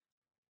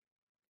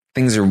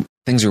 Things are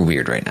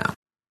weird right now.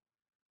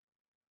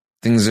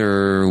 Things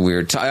are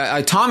weird.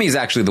 Tommy's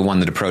actually the one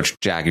that approached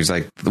Jack. He's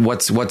like,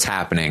 what's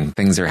happening?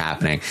 Things are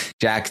happening.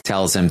 Jack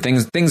tells him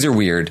things are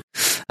weird.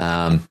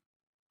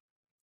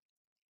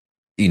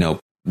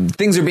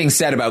 things are being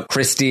said about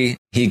Christy.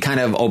 He kind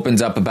of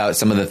opens up about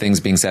some of the things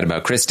being said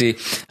about Christy,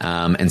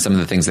 and some of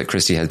the things that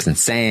Christy has been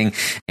saying.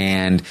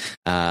 And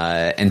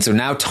so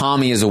now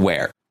Tommy is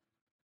aware.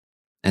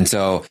 And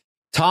so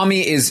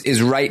Tommy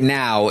is right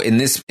now in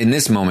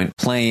this moment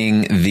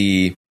playing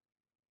the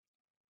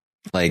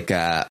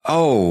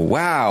oh,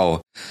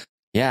 wow.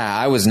 Yeah,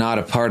 I was not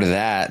a part of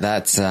that.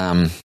 That's,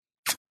 that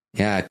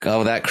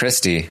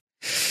Christy.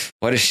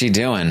 What is she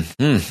doing?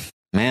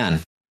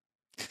 Man.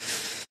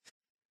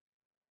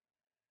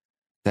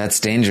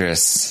 That's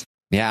dangerous.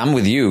 Yeah, I'm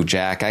with you,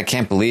 Jack. I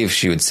can't believe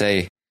she would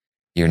say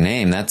your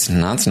name. That's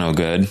no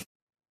good.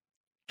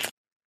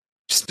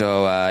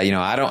 So, I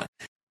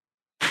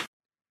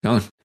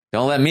don't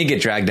let me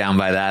get dragged down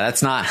by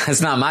that.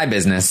 That's not my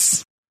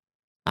business.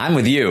 I'm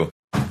with you.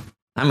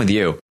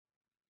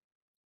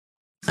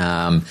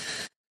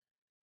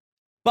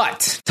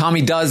 But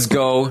Tommy does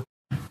go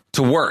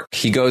to work.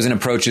 He goes and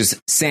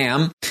approaches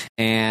Sam,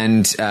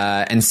 and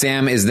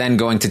Sam is then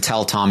going to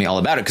tell Tommy all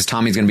about it, because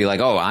Tommy's going to be like,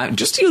 oh, I'm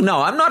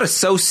not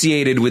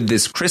associated with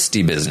this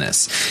Christie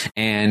business.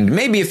 And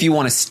maybe if you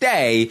want to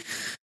stay,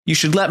 you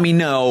should let me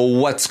know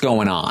what's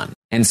going on.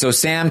 And so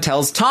Sam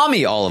tells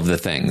Tommy all of the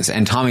things,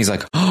 and Tommy's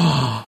like,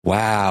 oh,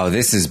 wow,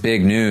 this is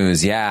big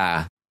news.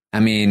 Yeah. I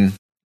mean,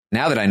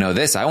 now that I know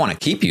this, I want to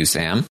keep you,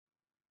 Sam.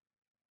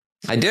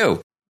 I do.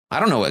 I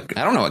don't know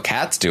what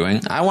Kat's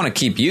doing. I want to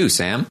keep you,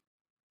 Sam.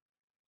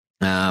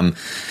 And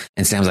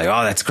Sam's like,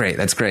 oh, that's great.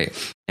 That's great.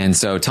 And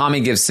so Tommy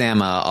gives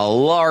Sam a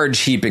large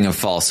heaping of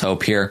false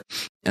hope here.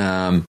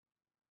 But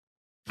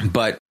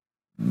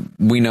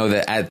we know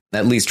that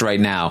at least right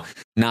now,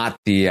 not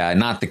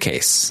the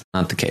case.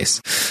 But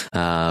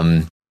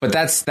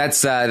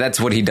that's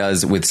what he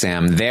does with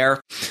Sam there.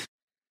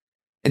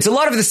 It's a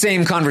lot of the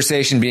same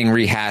conversation being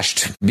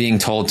rehashed, being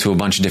told to a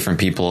bunch of different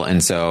people.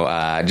 And so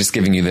just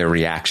giving you their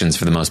reactions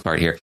for the most part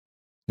here.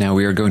 Now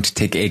we are going to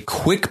take a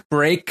quick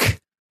break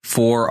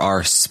for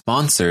our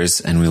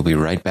sponsors, and we'll be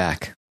right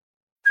back.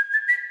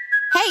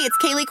 Hey, it's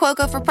Kaylee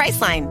Cuoco for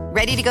Priceline.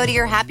 Ready to go to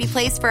your happy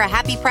place for a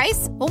happy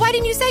price? Well, why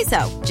didn't you say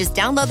so? Just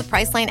download the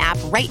Priceline app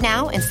right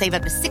now and save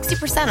up to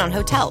 60% on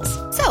hotels.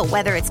 So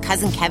whether it's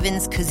Cousin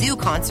Kevin's Kazoo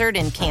Concert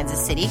in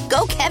Kansas City,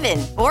 go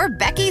Kevin, or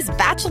Becky's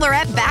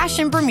Bachelorette Bash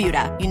in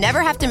Bermuda, you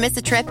never have to miss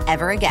a trip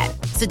ever again.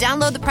 So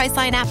download the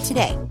Priceline app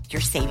today.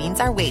 Your savings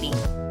are waiting.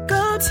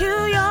 Go to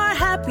your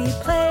happy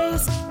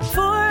place for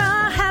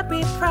a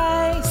happy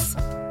price.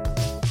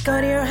 Go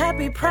to your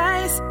happy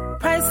price,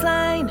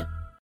 Priceline.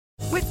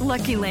 With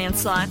Lucky Land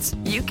Slots,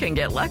 you can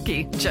get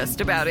lucky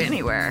just about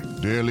anywhere.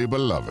 Dearly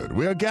beloved,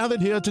 we are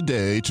gathered here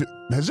today to...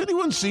 Has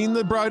anyone seen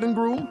the bride and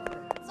groom?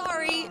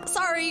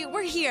 Sorry,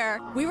 we're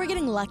here. We were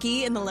getting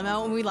lucky in the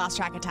limo and we lost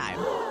track of time.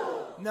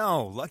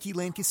 No, Lucky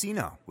Land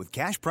Casino, with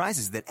cash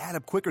prizes that add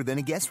up quicker than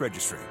a guest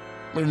registry.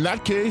 In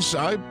that case,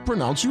 I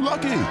pronounce you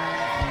lucky.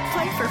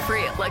 Play for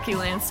free at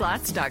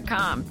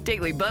LuckyLandSlots.com.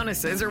 Daily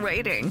bonuses are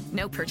waiting.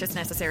 No purchase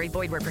necessary.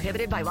 Void where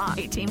prohibited by law.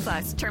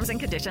 18+. Terms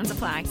and conditions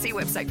apply. See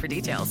website for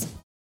details.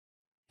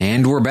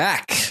 And we're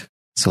back.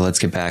 So let's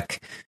get back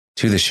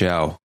to the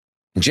show.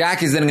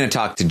 Jack is then going to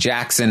talk to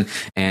Jackson,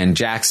 and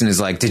Jackson is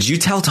like, did you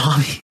tell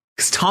Tommy?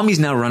 Because Tommy's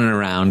now running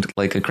around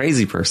like a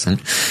crazy person,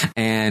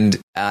 and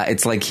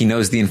it's like he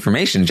knows the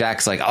information.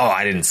 Jack's like, oh,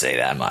 I didn't say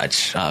that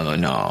much.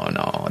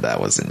 No, that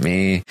wasn't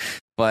me.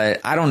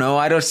 But I don't know.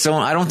 I don't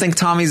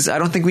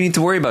think we need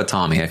to worry about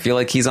Tommy. I feel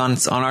like he's on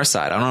our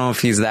side. I don't know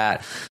if he's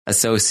that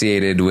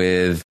associated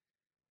with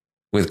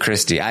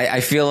Christy.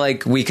 I feel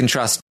like we can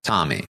trust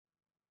Tommy.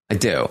 I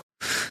do.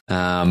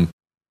 And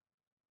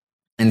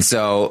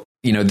so,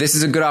 this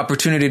is a good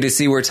opportunity to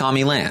see where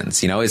Tommy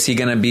lands. Is he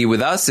going to be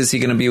with us? Is he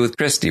going to be with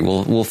Christy?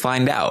 We'll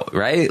find out,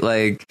 right?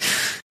 Like,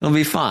 it'll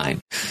be fine.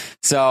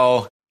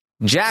 So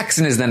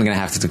Jackson is then going to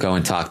have to go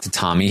and talk to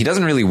Tommy. He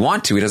doesn't really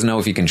want to. He doesn't know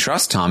if he can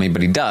trust Tommy,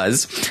 but he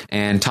does.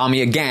 And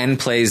Tommy again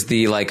plays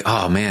the like,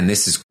 oh man,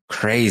 this is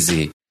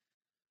crazy.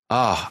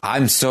 Oh,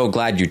 I'm so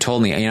glad you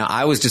told me.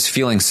 I was just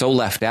feeling so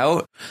left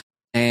out,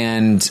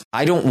 and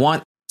I don't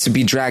want to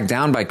be dragged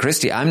down by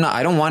Christy.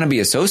 I don't want to be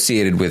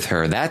associated with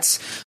her. That's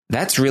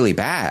really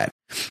bad.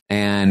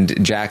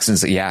 And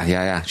Jackson's like,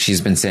 yeah.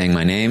 She's been saying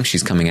my name.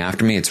 She's coming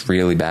after me. It's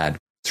really bad.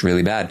 It's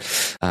really bad.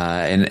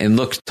 And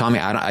look, Tommy,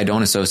 I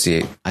don't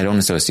associate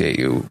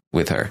you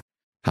with her.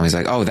 Tommy's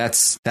like, oh,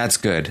 that's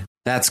good.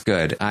 That's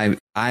good. I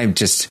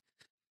just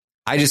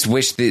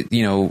wish that,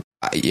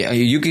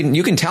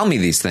 you can tell me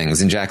these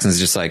things. And Jackson's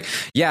just like,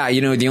 yeah,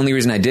 the only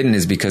reason I didn't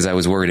is because I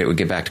was worried it would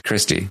get back to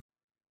Christy.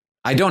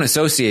 I don't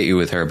associate you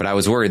with her, but I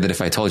was worried that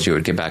if I told you, it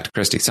would get back to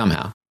Christy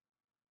somehow.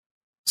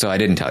 So I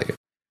didn't tell you.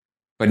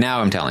 But now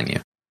I'm telling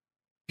you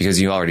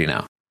because you already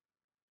know.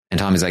 And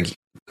Tommy's like,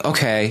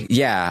 okay,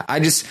 yeah,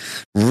 I just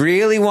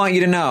really want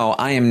you to know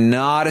I am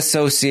not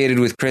associated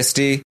with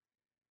Christy.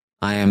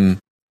 I am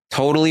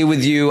totally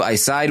with you. I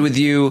side with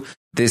you.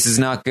 This is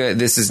not good.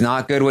 This is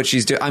not good what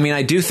she's doing. I mean,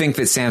 I do think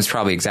that Sam's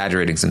probably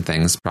exaggerating some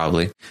things,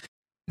 probably.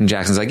 And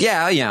Jackson's like,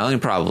 yeah,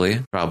 probably.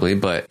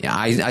 But yeah,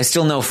 I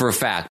still know for a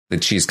fact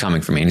that she's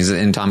coming for me.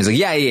 And Tommy's like,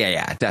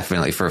 yeah,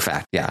 definitely for a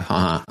fact. Yeah,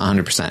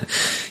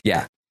 100%.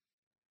 Yeah.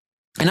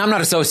 And I'm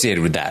not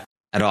associated with that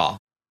at all.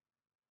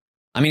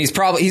 I mean,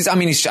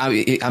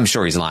 I'm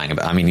sure he's lying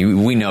about,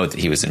 we know that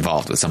he was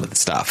involved with some of the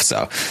stuff.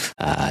 So,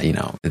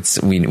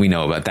 we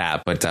know about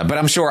that, but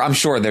I'm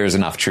sure there's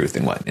enough truth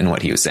in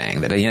what he was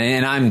saying that,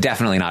 and I'm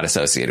definitely not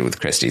associated with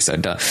Christy. So,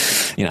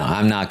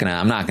 I'm not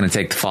going to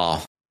take the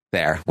fall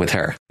there with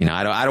her.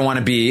 I don't want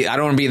to be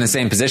in the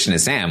same position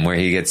as Sam where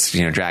he gets,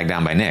 dragged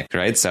down by Nick.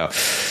 Right. So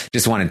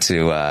just wanted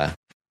to,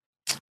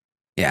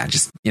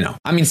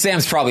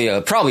 Sam's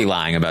probably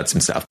lying about some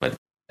stuff, but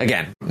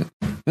again,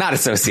 not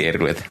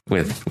associated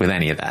with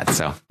any of that.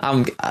 So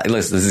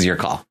listen, this is your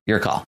call.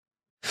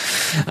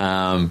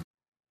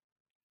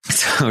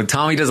 So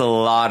Tommy does a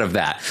lot of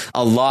that.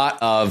 A lot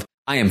of,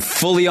 I am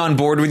fully on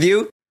board with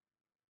you,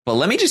 but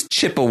let me just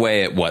chip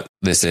away at what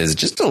this is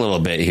just a little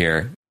bit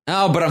here.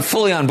 Oh, but I'm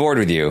fully on board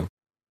with you.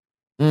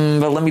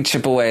 But let me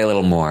chip away a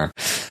little more.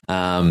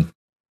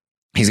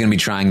 He's going to be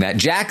trying that.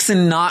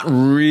 Jackson not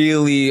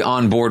really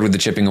on board with the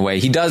chipping away.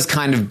 He does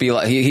kind of be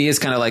like, he is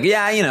kind of like,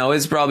 yeah,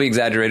 it's probably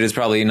exaggerated. It's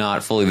probably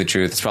not fully the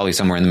truth. It's probably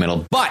somewhere in the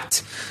middle.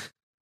 But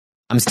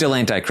I'm still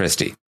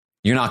anti-Christy.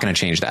 You're not going to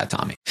change that,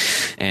 Tommy.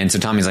 And so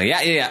Tommy's like,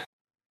 yeah.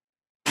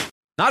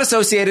 Not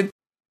associated.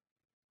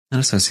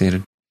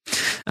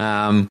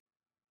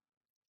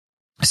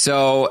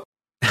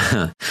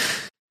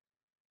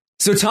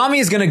 So Tommy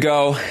is going to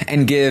go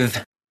and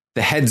give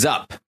the heads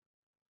up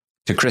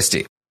to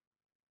Christy.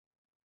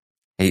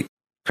 Hey,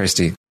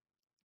 Christy,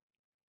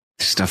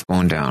 stuff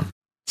going down.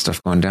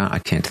 I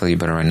can't tell you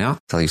about it right now.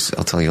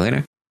 I'll tell you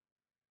later.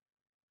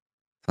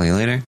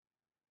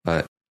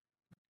 But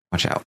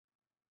watch out.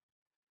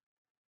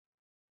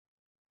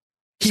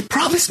 He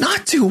promised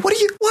not to.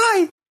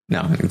 Why?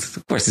 No,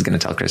 of course he's going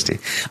to tell Christy.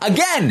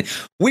 Again,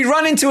 we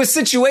run into a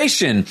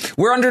situation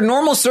where under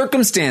normal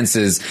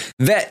circumstances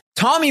that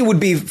Tommy would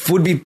be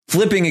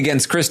flipping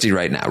against Christy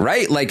right now,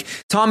 right? Like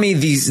Tommy,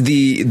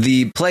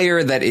 the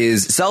player that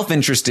is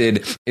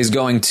self-interested is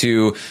going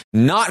to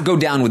not go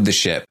down with the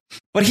ship,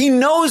 but he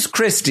knows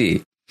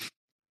Christy.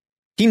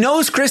 He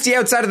knows Christy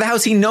outside of the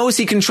house. He knows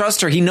he can trust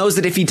her. He knows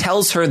that if he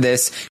tells her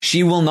this,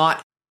 she will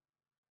not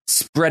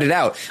spread it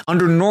out.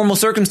 Under normal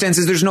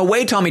circumstances, there's no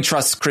way Tommy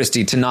trusts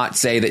Christy to not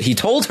say that he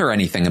told her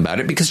anything about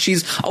it because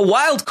she's a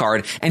wild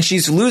card and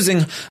she's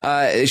losing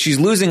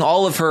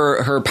all of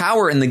her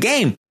power in the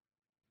game.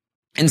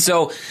 And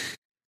so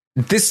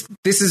this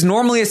is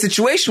normally a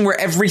situation where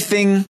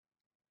everything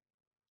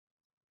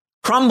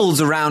crumbles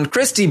around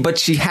Christy, but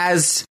she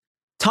has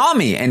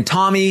Tommy, and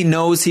Tommy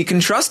knows he can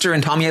trust her,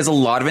 and Tommy has a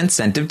lot of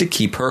incentive to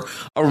keep her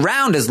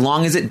around as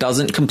long as it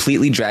doesn't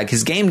completely drag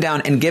his game down,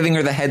 and giving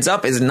her the heads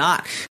up is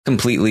not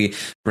completely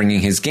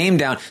bringing his game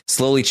down.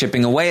 Slowly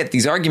chipping away at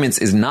these arguments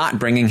is not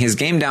bringing his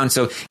game down,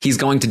 so he's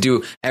going to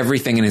do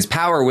everything in his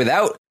power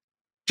without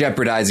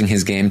jeopardizing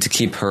his game to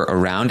keep her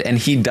around, and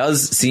he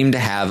does seem to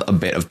have a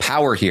bit of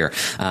power here.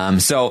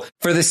 So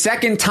for the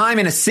second time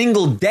in a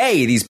single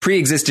day, these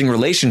pre-existing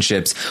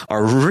relationships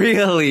are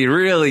really,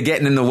 really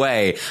getting in the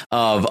way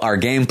of our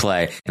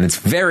gameplay, and it's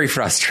very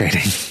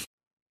frustrating.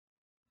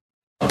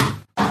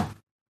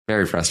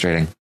 Very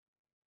frustrating.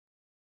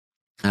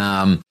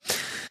 So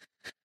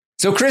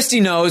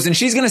Christy knows, and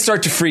she's going to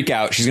start to freak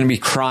out. She's going to be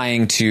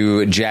crying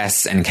to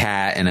Jess and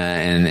Kat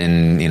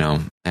and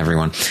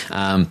everyone.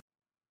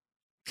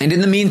 And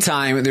in the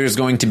meantime, there's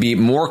going to be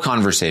more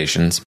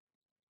conversations.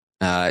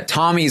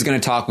 Tommy is going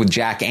to talk with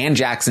Jack and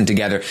Jackson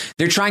together.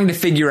 They're trying to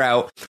figure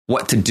out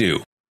what to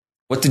do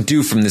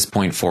from this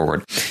point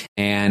forward.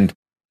 And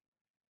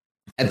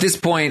at this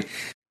point,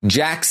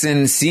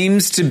 Jackson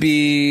seems to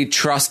be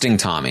trusting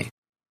Tommy.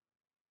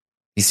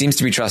 He seems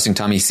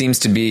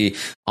to be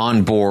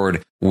on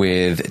board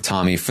with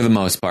Tommy for the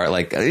most part.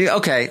 Like,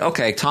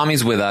 okay,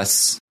 Tommy's with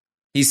us.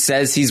 He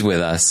says he's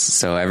with us,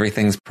 so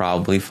everything's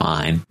probably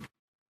fine.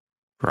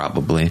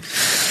 Probably.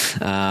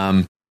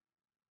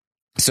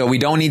 So we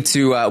don't need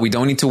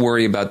to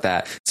worry about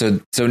that. So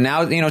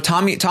now,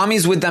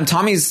 Tommy's with them.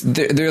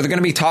 They're going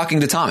to be talking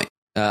to Tommy,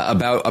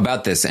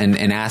 about this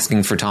and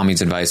asking for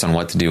Tommy's advice on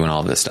what to do and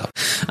all this stuff.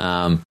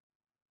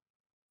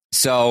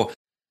 So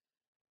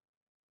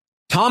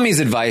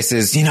Tommy's advice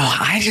is,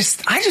 I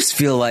just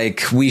feel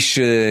like we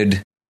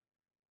should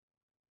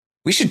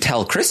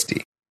tell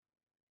Christy.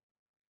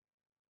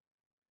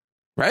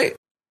 Right?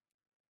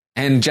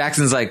 And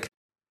Jackson's like,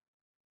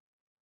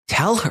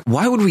 tell her?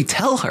 Why would we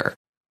tell her?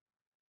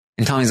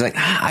 And Tommy's like,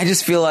 I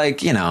just feel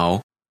like,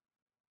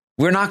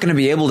 we're not going to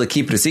be able to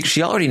keep it a secret.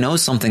 She already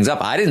knows something's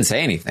up. I didn't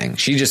say anything.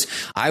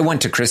 I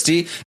went to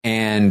Christy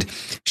and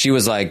she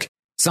was like,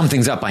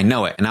 something's up. I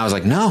know it. And I was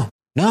like, no,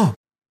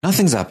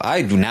 nothing's up.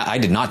 I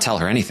did not tell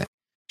her anything.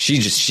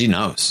 She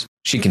knows.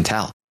 She can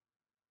tell.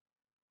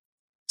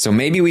 So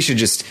maybe we should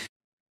just,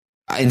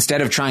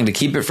 instead of trying to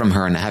keep it from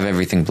her and have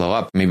everything blow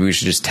up, maybe we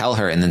should just tell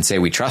her and then say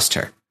we trust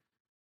her.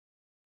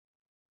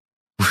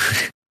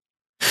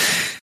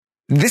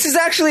 This is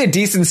actually a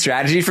decent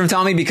strategy from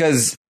Tommy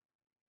because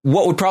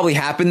what would probably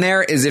happen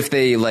there is if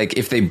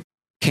they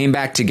came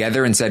back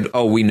together and said,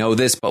 oh, we know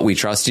this, but we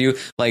trust you.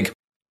 Like,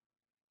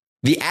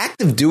 the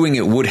act of doing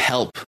it would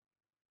help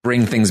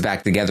bring things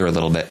back together a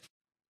little bit.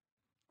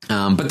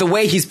 But the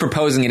way he's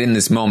proposing it in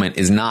this moment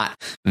is not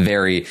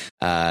very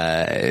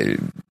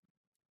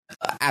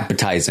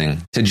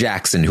appetizing to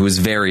Jackson, who is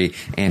very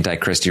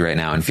anti-Christy right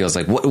now and feels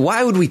like,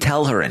 why would we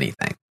tell her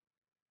anything?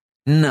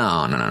 No.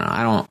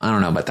 I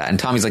don't know about that. And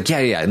Tommy's like,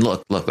 yeah.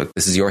 Look,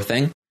 this is your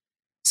thing.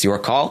 It's your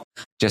call.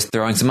 Just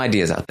throwing some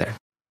ideas out there.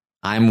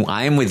 I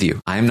am with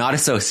you. I am not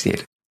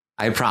associated.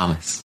 I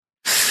promise.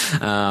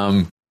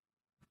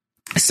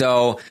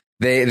 So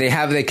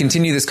they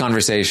continue this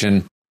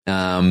conversation.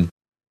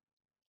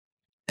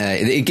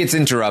 It gets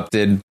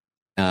interrupted.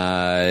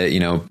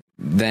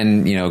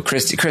 Then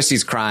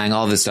Christy's crying,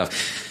 all this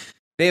stuff.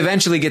 They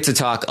eventually get to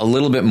talk a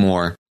little bit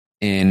more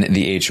in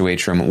the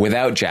HOH room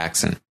without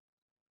Jackson.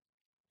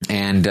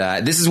 And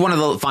this is one of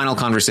the final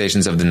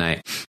conversations of the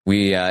night.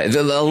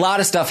 A lot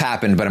of stuff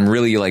happened, but I'm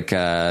really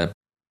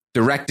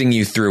directing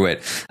you through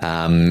it,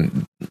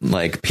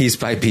 piece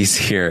by piece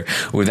here,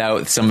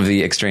 without some of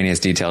the extraneous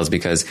details,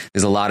 because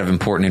there's a lot of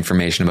important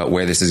information about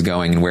where this is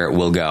going and where it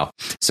will go.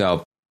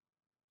 So,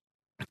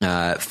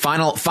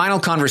 final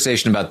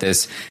conversation about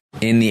this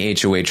in the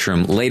HOH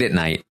room late at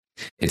night.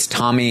 It's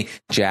Tommy,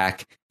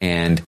 Jack,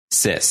 and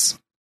Sis.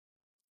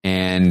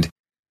 And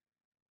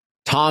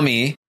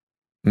Tommy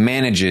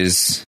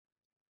manages,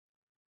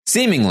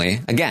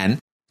 seemingly, again,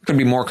 could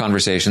be more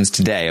conversations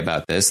today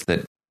about this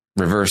that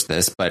reverse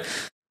this, but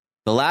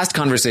the last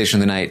conversation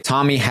of the night,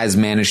 Tommy has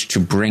managed to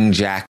bring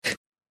Jack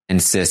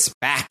and Sis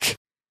back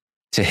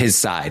to his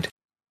side.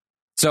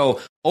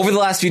 So over the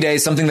last few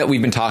days, something that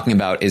we've been talking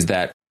about is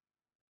that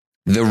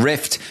the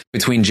rift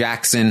between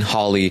Jackson,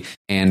 Holly,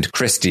 and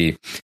Christy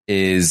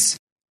is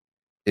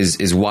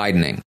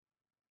widening.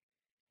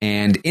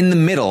 And in the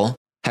middle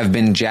have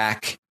been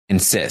Jack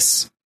and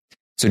Sis.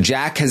 So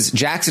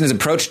Jackson has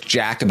approached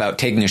Jack about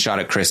taking a shot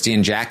at Christy,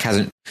 and Jack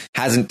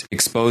hasn't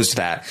exposed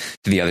that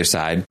to the other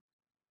side.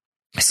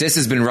 Sis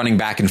has been running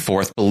back and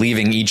forth,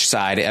 believing each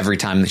side every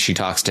time that she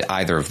talks to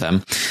either of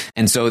them.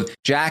 And so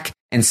Jack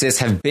and Sis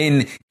have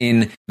been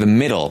in the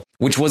middle,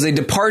 which was a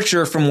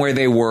departure from where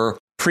they were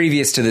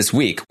previous to this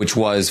week, which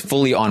was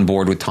fully on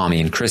board with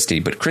Tommy and Christy.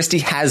 But Christy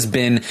has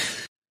been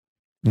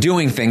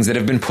doing things that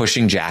have been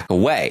pushing Jack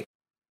away.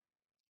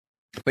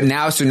 But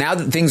now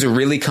that things are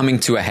really coming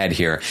to a head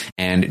here,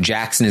 and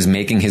Jackson is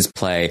making his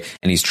play,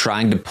 and he's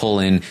trying to pull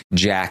in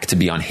Jack to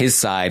be on his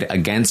side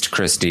against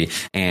Christy,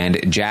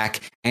 and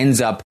Jack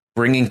ends up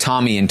bringing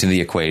Tommy into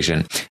the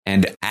equation.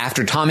 And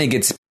after Tommy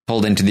gets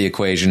pulled into the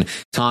equation,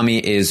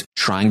 Tommy is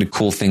trying to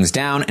cool things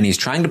down, and he's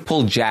trying to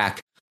pull Jack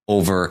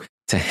over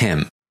to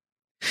him.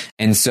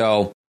 And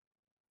so,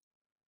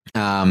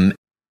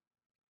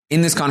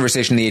 in this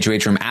conversation in the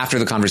HOH room, after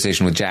the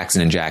conversation with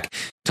Jackson and Jack,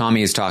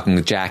 Tommy is talking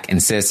with Jack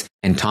and Sis,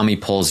 and Tommy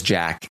pulls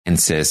Jack and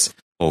Sis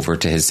over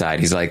to his side.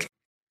 He's like,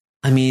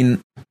 I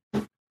mean,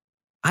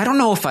 I don't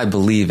know if I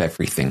believe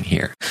everything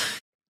here.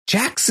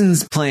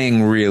 Jackson's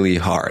playing really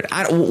hard.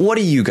 What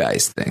do you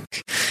guys think?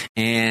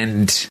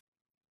 And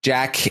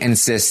Jack and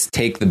Sis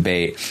take the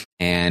bait,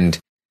 and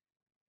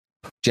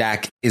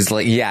Jack is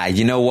like, yeah,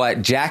 you know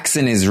what?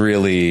 Jackson is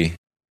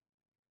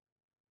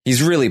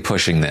he's really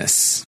pushing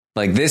this.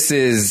 Like,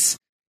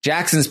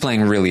 Jackson's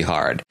playing really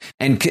hard.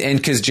 And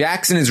because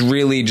Jackson is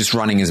really just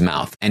running his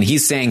mouth. And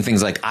he's saying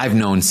things like, I've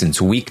known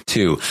since week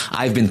 2.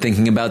 I've been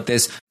thinking about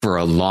this for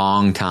a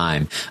long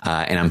time.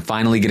 And I'm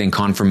finally getting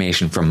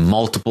confirmation from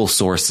multiple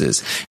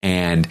sources.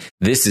 And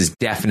this is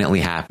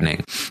definitely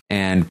happening.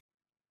 And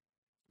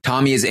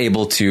Tommy is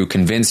able to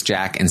convince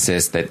Jack and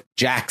Sis that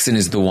Jackson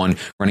is the one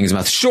running his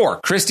mouth. Sure,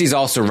 Christy's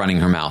also running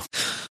her mouth.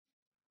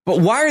 But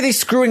why are they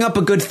screwing up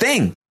a good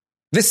thing?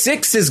 The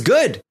 6 is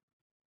good.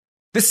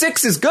 The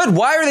 6 is good.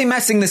 Why are they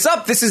messing this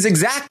up? This is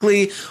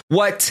exactly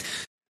what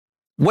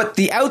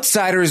the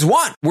outsiders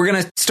want. We're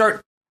going to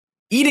start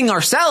eating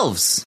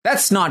ourselves.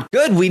 That's not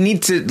good. We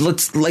need to,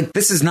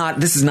 this is not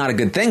a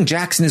good thing.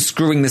 Jackson is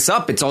screwing this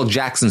up. It's all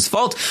Jackson's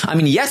fault. I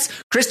mean, yes,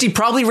 Christy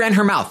probably ran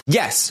her mouth.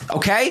 Yes.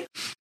 Okay.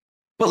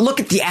 But look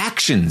at the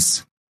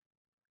actions.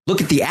 Look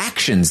at the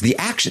actions. The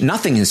action,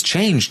 nothing has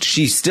changed.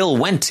 She still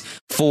went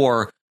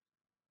for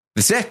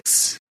the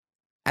 6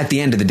 at the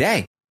end of the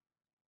day.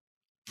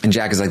 And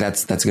Jack is like,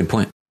 that's a good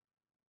point.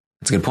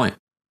 That's a good point.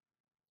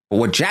 But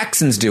what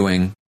Jackson's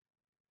doing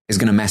is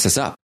going to mess us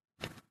up.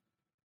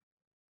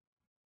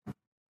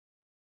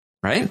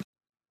 Right?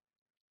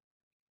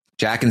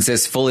 Jack and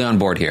Sis fully on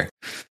board here.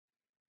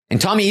 And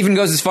Tommy even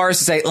goes as far as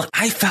to say, look,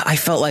 I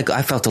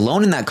felt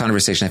alone in that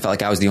conversation. I felt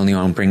like I was the only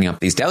one bringing up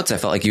these doubts. I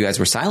felt like you guys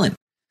were silent.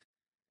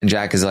 And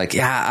Jack is like,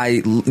 yeah,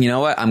 you know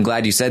what? I'm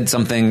glad you said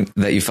something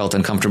that you felt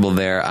uncomfortable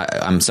there.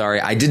 I'm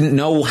sorry. I didn't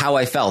know how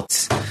I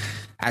felt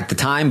at the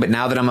time, but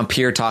now that I'm up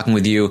here talking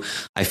with you,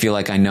 I feel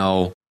like I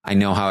know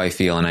how I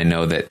feel, and I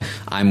know that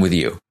I'm with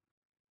you.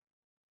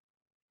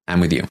 I'm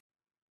with you.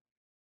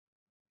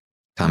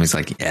 Tommy's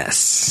like,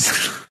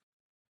 yes.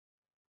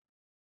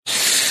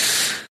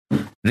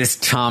 This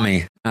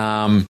Tommy.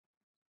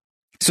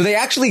 So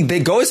they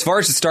go as far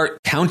as to start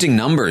counting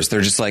numbers.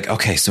 They're just like,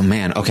 okay, so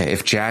man, okay,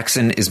 if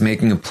Jackson is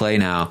making a play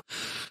now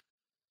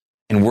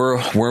and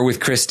we're with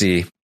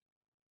Christy,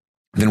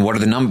 then what do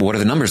the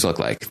numbers look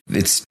like?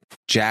 It's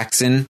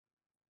Jackson,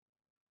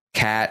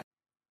 Kat,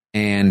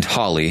 and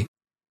Holly,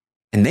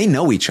 and they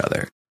know each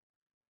other.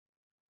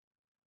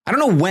 I don't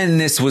know when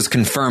this was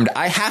confirmed.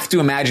 I have to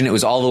imagine it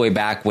was all the way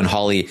back when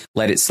Holly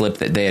let it slip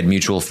that they had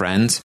mutual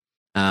friends,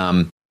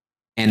 and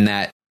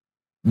that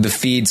the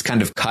feeds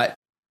kind of cut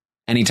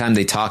anytime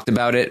they talked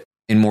about it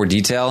in more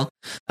detail,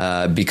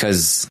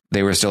 because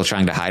they were still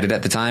trying to hide it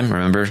at the time.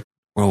 Remember?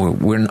 Well,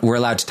 we're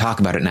allowed to talk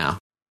about it now.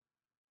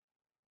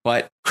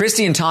 But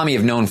Christy and Tommy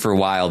have known for a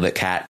while that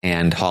Kat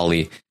and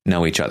Holly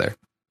know each other.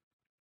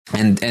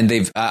 And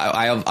they've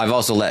I've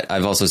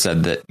also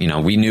said that, you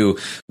know, we knew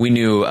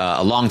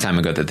a long time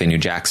ago that they knew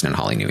Jackson and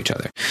Holly knew each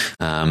other.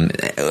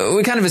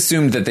 We kind of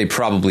assumed that they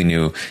probably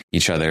knew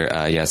each other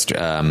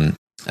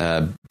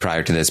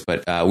prior to this,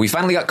 but we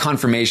finally got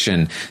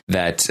confirmation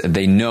that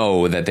they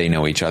know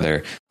each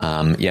other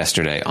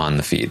yesterday on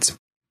the feeds.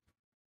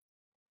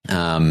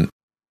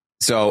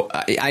 So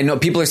I know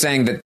people are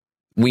saying that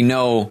we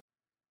know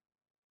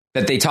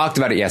that they talked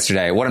about it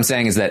yesterday. What I'm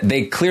saying is that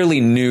they clearly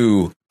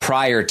knew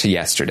prior to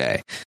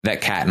yesterday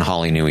that Kat and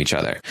Holly knew each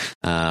other.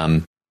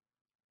 But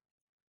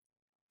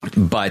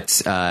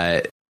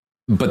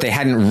they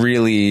hadn't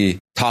really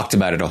talked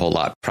about it a whole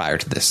lot prior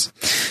to this.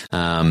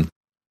 And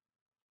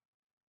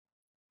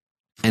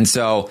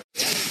so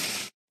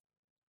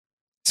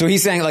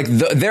he's saying, like,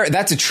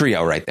 that's a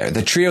trio right there.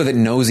 The trio that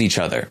knows each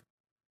other.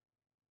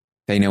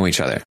 They know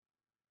each other.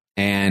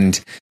 And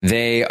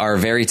they are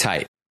very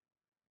tight.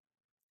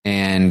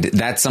 And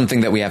that's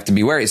something that we have to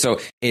be wary. So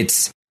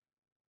it's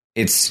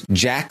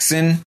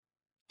Jackson,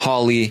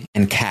 Holly,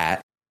 and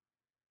Kat.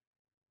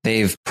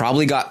 They've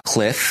probably got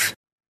Cliff,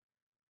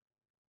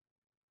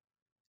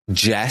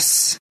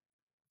 Jess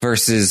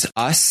versus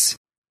us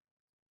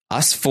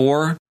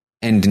four,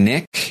 and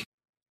Nick.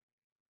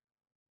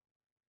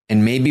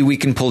 And maybe we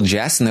can pull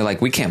Jess. And they're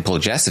like, we can't pull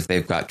Jess if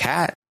they've got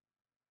Kat.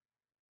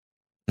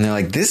 And they're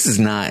like, this is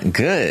not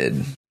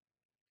good.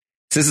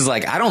 This is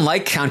like, I don't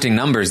like counting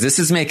numbers. This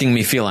is making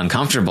me feel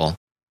uncomfortable.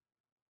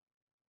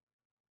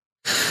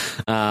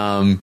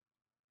 And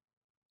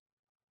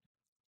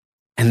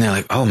they're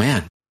like, oh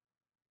man,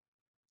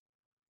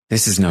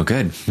 this is no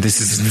good. This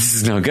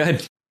is no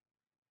good.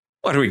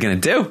 What are we going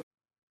to do?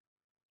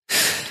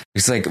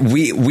 It's like,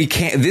 we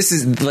can't, this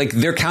is like,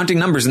 they're counting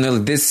numbers and they're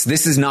like, this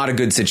is not a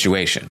good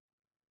situation.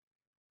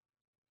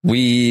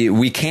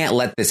 We can't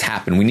let this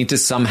happen. We need to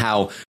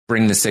somehow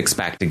bring the six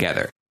back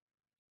together.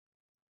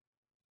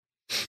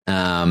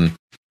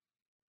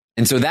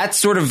 And so that's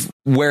sort of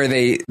where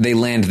they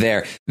land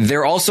there.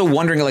 They're also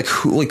wondering, like,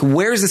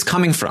 where is this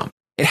coming from?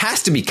 It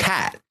has to be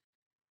Kat.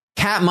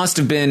 Kat must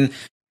have been,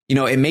 you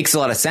know, it makes a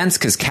lot of sense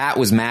because Kat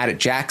was mad at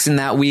Jackson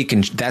that week.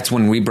 And that's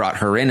when we brought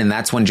her in. And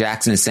that's when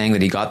Jackson is saying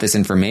that he got this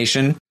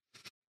information.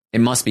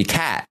 It must be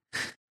Kat.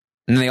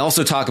 And then they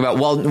also talk about,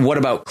 well, what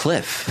about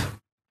Cliff?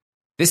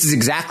 This is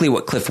exactly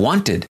what Cliff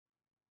wanted.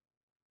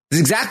 This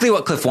is exactly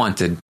what Cliff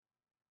wanted.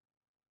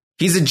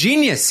 He's a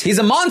genius. He's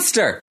a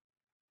monster.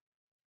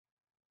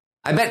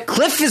 I bet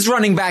Cliff is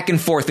running back and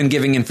forth and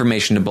giving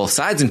information to both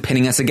sides and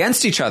pitting us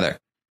against each other.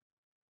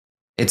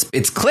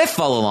 It's Cliff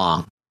all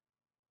along.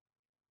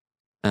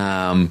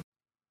 And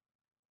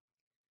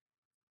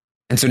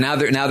so now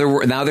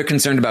they're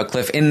concerned about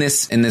Cliff in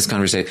this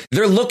conversation.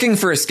 They're looking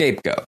for a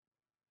scapegoat.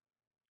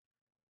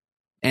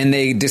 And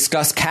they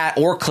discuss Kat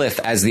or Cliff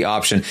as the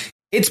option.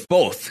 It's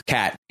both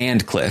Kat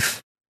and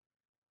Cliff.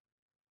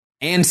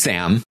 And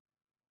Sam.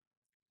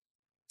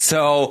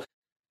 So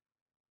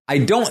I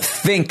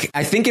think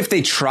if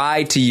they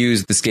try to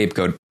use the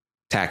scapegoat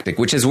tactic,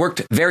 which has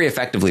worked very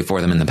effectively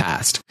for them in the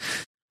past,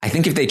 I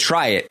think if they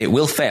try it, it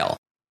will fail.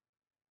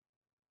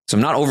 So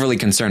I'm not overly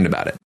concerned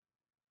about it.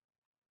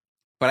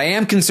 But I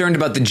am concerned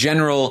about the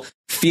general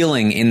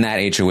feeling in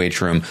that HOH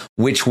room,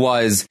 which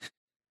was,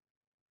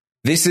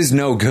 this is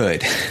no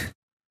good.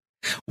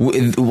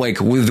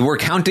 We're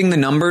counting the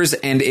numbers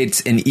and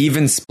it's an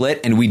even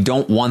split and we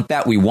don't want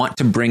that. We want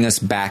to bring us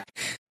back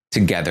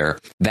together.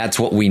 That's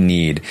what we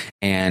need.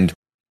 And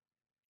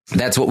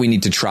that's what we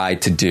need to try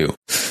to do.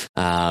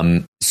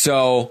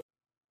 So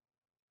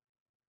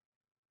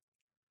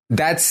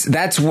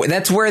that's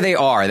where they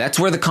are. That's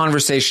where the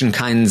conversation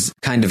kind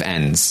of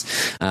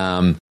ends.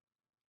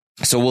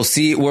 So we'll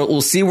see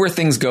where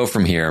things go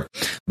from here,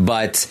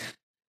 but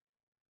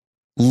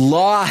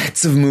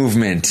lots of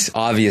movement,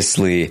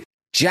 obviously.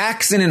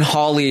 Jackson and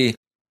Holly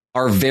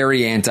are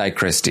very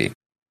anti-Christy.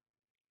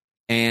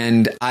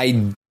 And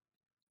I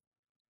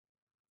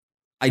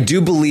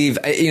do believe,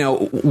 you know,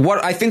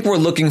 what I think we're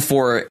looking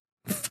for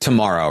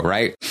tomorrow,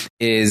 right,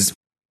 is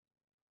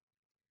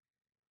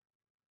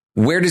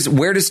where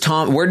do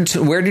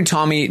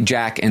Tommy,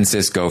 Jack, and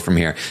Sis go from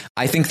here?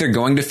 I think they're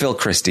going to fill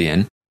Christy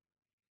in.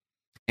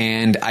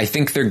 And I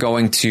think they're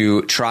going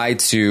to try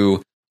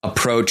to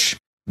approach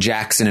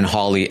Jackson and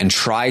Holly and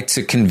try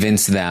to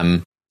convince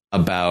them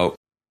about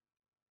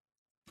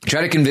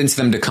try to convince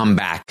them to come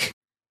back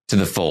to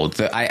the fold.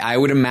 I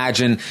would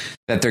imagine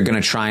that they're going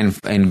to try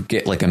and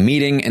get like a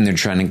meeting, and they're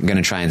going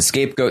to try and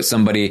scapegoat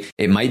somebody.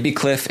 It might be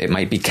Cliff. It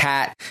might be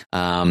Kat.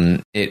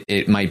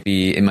 It might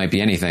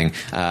be anything.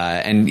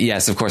 And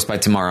yes, of course, by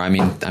tomorrow, I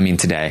mean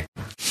today.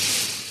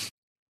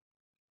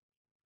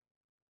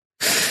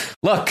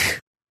 Look,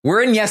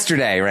 we're in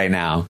yesterday right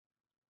now.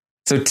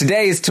 So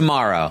today is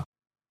tomorrow.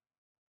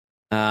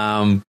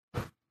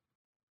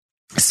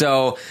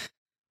 So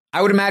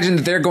I would imagine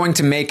that they're going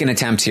to make an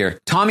attempt here.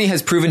 Tommy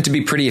has proven to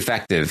be pretty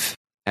effective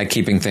at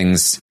keeping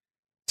things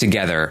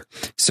together.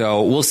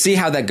 So we'll see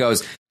how that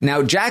goes.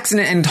 Now, Jackson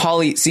and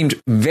Holly seemed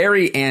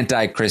very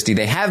anti-Christy.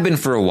 They have been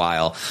for a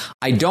while.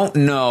 I don't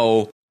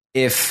know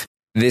if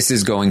this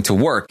is going to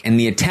work, and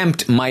the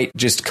attempt might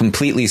just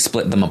completely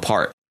split them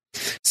apart.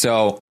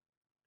 So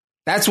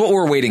that's what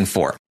we're waiting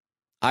for.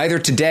 Either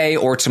today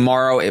or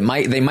tomorrow.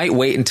 They might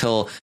wait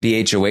until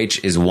the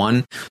HOH is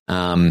won.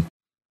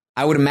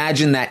 I would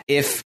imagine that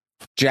if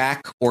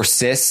Jack or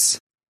Sis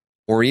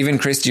or even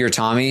Christy or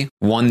Tommy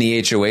won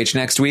the HOH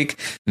next week,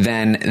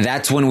 then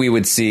that's when we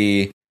would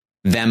see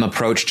them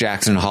approach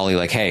Jackson and Holly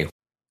like, hey,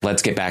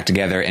 let's get back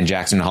together. And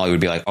Jackson and Holly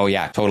would be like, oh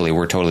yeah, totally.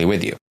 We're totally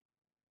with you.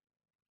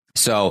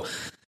 So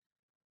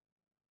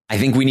I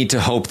think we need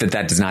to hope that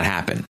that does not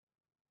happen.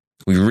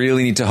 We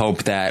really need to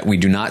hope that we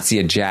do not see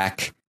a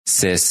Jack,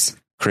 Sis,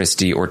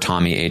 Christy, or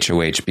Tommy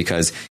HOH,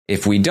 because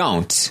if we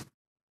don't,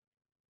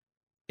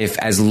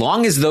 as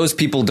long as those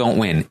people don't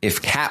win,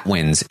 if Kat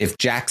wins, if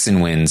Jackson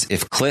wins,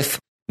 if Cliff,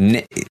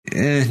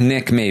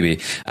 Nick maybe,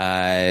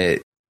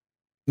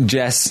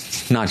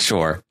 Jess, not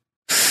sure.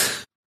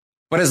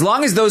 But as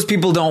long as those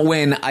people don't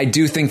win, I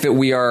do think that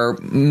we are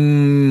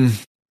in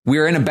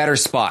a better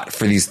spot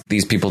for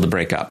these people to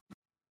break up.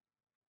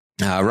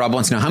 Rob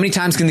wants to know, how many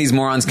times can these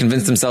morons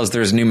convince themselves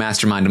there's a new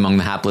mastermind among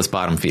the hapless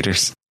bottom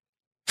feeders?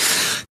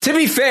 To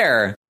be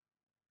fair,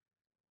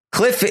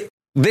 Cliff,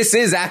 this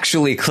is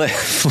actually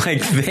Cliff.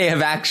 Like they have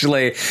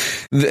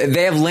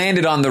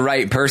landed on the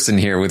right person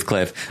here with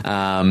Cliff,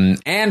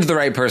 and the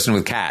right person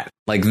with Kat.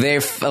 Like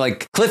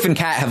Cliff and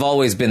Kat have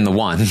always been the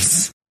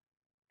ones,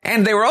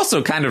 and they were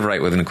also kind of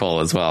right with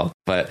Nicole as well.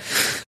 But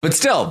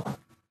still,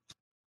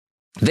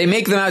 they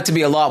make them out to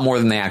be a lot more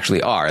than they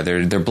actually are.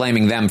 They're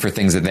blaming them for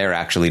things that they're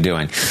actually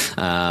doing.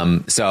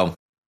 So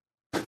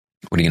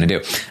what are you going to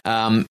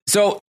do?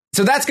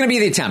 So that's going to be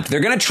the attempt.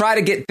 They're going to try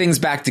to get things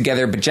back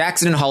together, but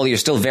Jackson and Holly are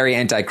still very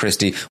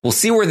anti-Christy. We'll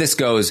see where this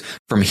goes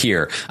from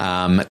here.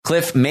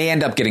 Cliff may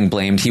end up getting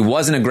blamed. He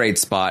was in a great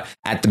spot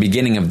at the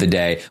beginning of the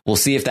day. We'll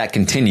see if that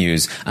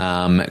continues.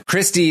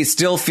 Christy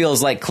still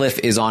feels like Cliff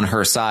is on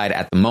her side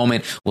at the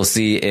moment. We'll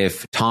see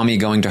if Tommy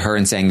going to her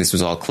and saying this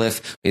was all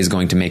Cliff is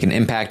going to make an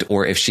impact,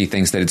 or if she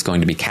thinks that it's going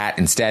to be Kat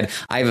instead.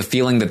 I have a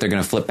feeling that they're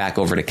going to flip back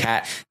over to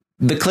Kat.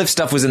 The Cliff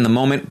stuff was in the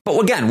moment, but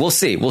again, we'll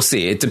see.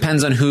 It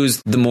depends on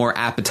who's the more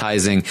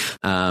appetizing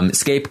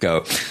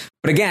scapegoat.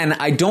 But again,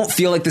 I don't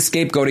feel like the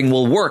scapegoating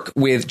will work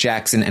with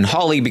Jackson and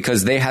Holly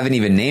because they haven't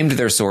even named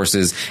their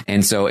sources.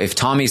 And so if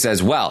Tommy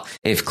says, well,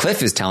 if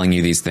Cliff is telling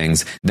you these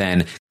things,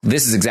 then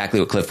this is exactly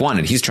what Cliff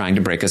wanted. He's trying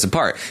to break us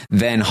apart.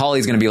 Then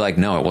Holly's going to be like,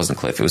 no, it wasn't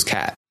Cliff. It was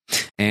Kat.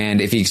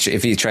 And if he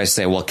tries to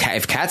say, well,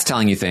 if Kat's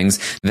telling you things,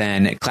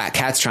 then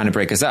Kat's trying to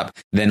break us up.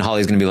 Then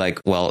Holly's going to be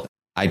like, well,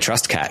 I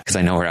trust Kat because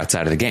I know her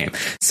outside of the game.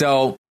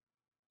 So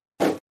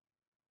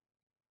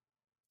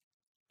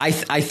I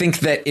think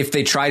that if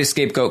they try to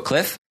scapegoat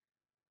Cliff,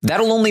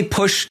 that'll only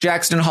push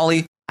Jackson and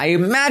Holly, I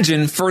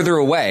imagine, further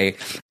away,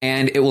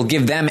 and it will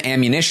give them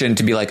ammunition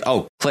to be like,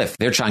 oh, Cliff,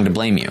 they're trying to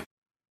blame you.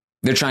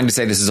 They're trying to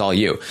say this is all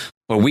you,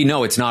 but we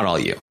know it's not all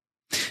you.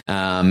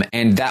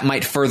 And that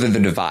might further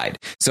the divide.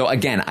 So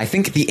again, I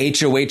think the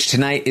HOH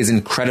tonight is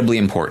incredibly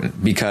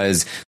important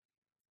because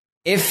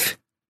if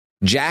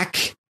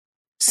Jack,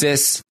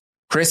 Sis,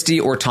 Christy,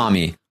 or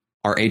Tommy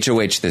are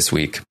HOH this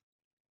week,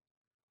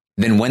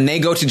 then when they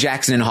go to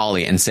Jackson and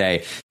Holly and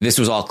say, this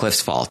was all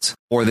Cliff's fault,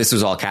 or this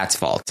was all Kat's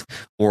fault,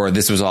 or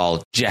this was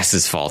all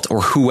Jess's fault,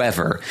 or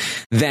whoever,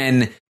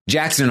 then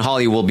Jackson and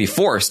Holly will be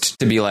forced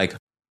to be like,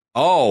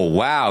 oh,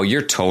 wow,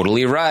 you're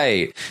totally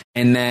right.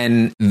 And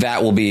then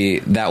that will be,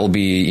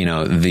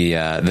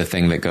 the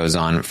thing that goes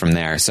on from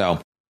there. So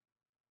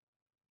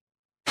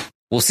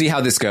we'll see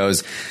how this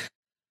goes.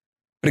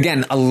 But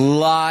again, a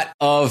lot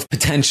of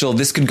potential.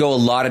 This could go a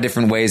lot of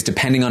different ways,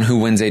 depending on who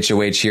wins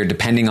HOH here,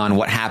 depending on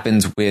what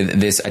happens with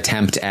this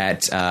attempt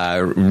at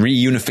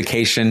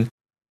reunification.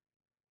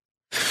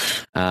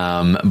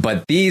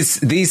 But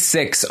these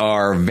six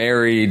are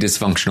very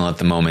dysfunctional at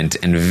the moment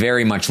and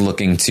very much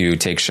looking to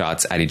take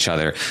shots at each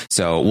other.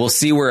 So we'll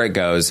see where it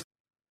goes.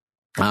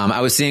 I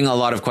was seeing a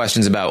lot of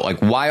questions about like,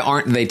 why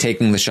aren't they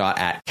taking the shot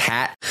at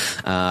Kat?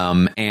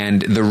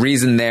 And the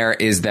reason there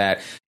is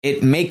that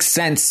it makes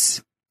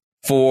sense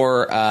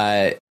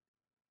it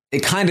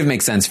kind of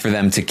makes sense for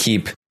them to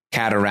keep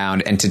Kat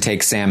around and to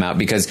take Sam out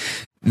because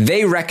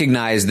they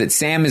recognize that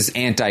Sam is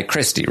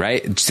anti-Christy,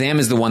 right? Sam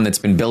is the one that's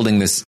been building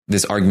this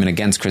argument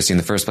against Christy in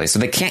the first place. So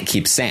they can't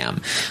keep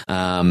Sam.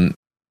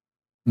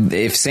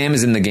 if Sam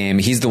is in the game,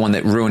 he's the one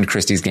that ruined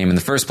Christy's game in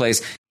the first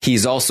place.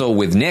 He's also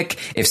with Nick.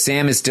 If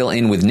Sam is still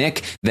in with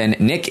Nick, then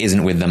Nick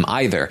isn't with them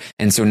either.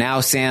 And so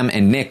now Sam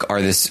and Nick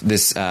are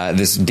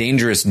this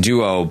dangerous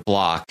duo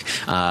block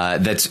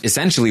that's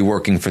essentially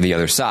working for the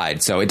other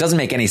side. So it doesn't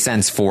make any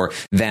sense for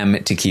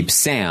them to keep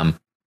Sam,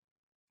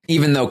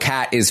 even though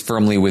Kat is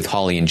firmly with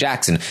Holly and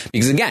Jackson,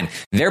 because again,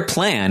 their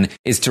plan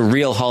is to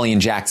reel Holly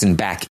and Jackson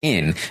back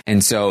in.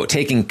 And so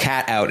taking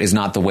Kat out is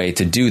not the way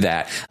to do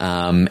that.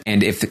 And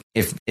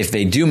if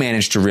they do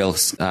manage to reel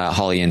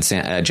Holly and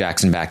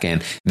Jackson back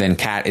in, then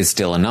Kat is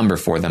still a number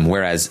for them.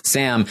 Whereas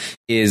Sam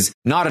is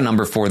not a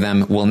number for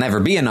them, will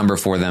never be a number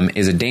for them,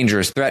 is a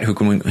dangerous threat who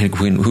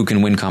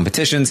can win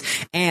competitions,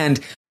 and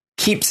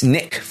keeps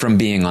Nick from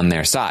being on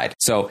their side.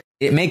 So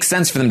it makes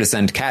sense for them to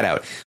send Kat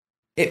out.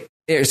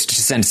 Is to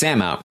send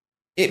Sam out.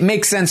 It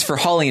makes sense for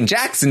Holly and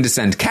Jackson to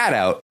send Kat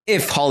out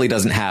if Holly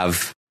doesn't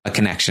have a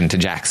connection to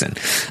Jackson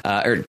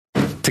or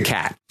to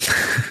Kat.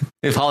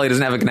 If Holly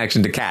doesn't have a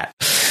connection to Kat.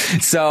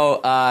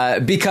 So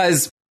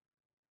because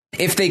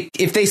if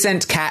they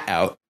sent Kat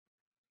out,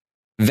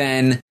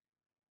 then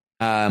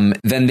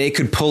they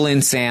could pull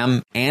in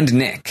Sam and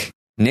Nick.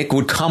 Nick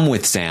would come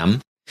with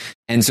Sam,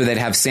 and so they'd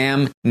have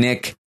Sam,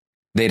 Nick,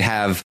 they'd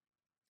have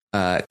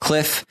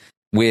Cliff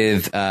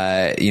with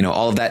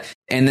all of that,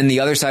 and then the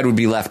other side would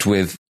be left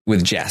with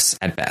Jess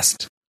at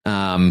best.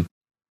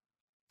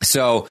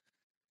 So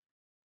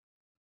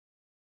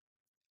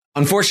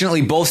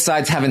unfortunately, both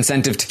sides have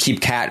incentive to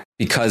keep Kat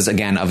because,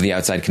 again, of the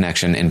outside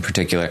connection in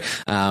particular.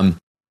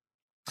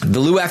 The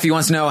Lou Effie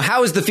wants to know,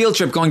 how is the field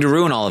trip going to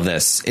ruin all of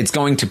this? It's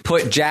going to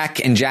put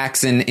Jack and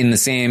Jackson in the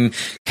same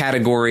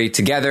category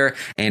together,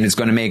 and it's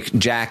going to make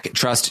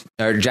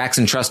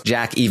Jackson trust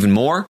Jack even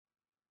more.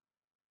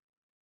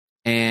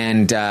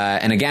 And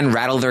again,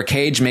 rattle their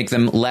cage, make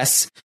them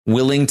less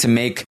willing to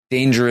make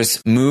dangerous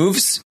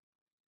moves.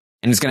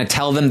 And it's going to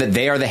tell them that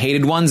they are the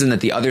hated ones and that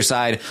the other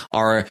side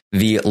are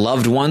the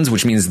loved ones,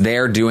 which means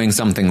they're doing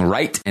something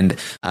right and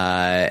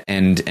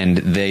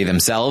they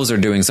themselves are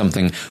doing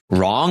something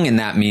wrong. And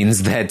that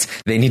means that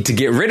they need to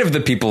get rid of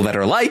the people that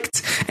are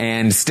liked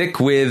and stick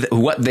with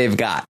what they've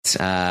got.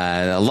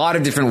 A lot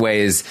of different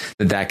ways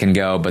that can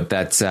go, but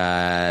that's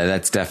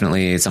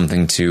definitely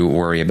something to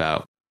worry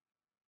about.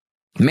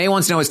 May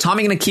wants to know, is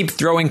Tommy going to keep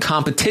throwing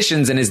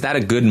competitions, and is that a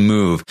good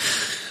move?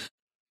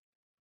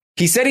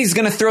 He said he's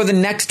going to throw the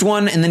next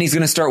one and then he's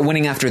going to start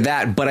winning after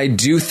that. But I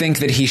do think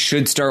that he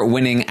should start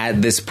winning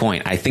at this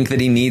point. I think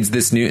that he needs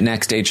this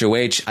next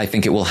HOH. I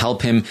think it will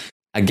help him,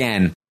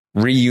 again,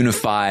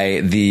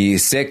 reunify the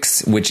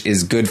 6, which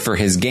is good for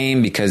his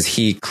game because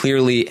he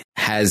clearly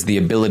has the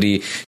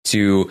ability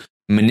to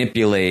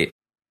manipulate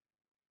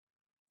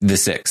the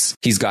 6.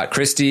 He's got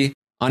Christy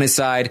on his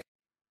side.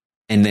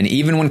 And then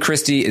even when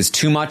Christy is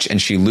too much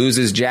and she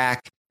loses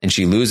Jack and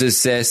she loses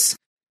Sis,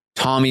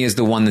 Tommy is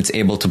the one that's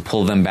able to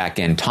pull them back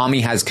in.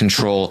 Tommy has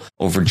control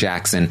over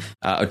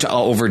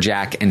over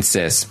Jack and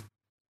Sis.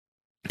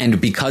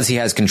 And because he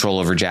has control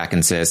over Jack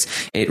and Sis,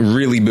 it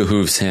really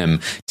behooves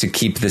him to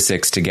keep the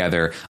 6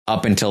 together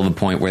up until the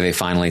point where they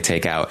finally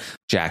take out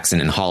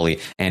Jackson and Holly.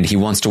 And he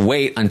wants to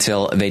wait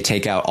until they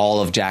take out all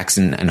of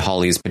Jackson and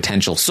Holly's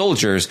potential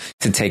soldiers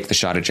to take the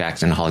shot at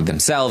Jackson and Holly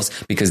themselves,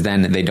 because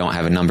then they don't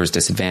have a numbers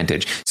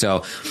disadvantage.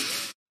 So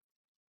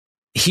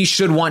he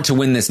should want to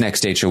win this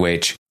next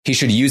HOH. He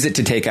should use it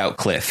to take out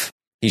Cliff.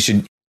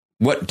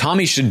 What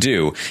Tommy should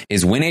do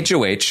is win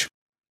HOH,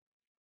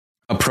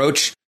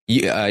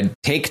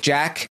 take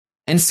Jack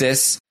and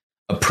Sis,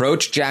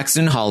 approach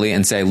Jackson and Holly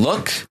and say,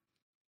 look,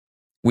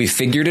 we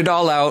figured it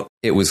all out.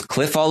 It was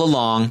Cliff all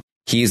along.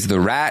 He's the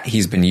rat.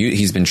 He's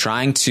been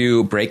trying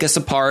to break us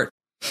apart,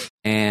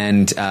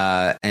 and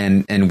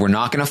we're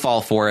not going to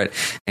fall for it.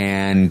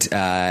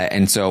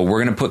 And so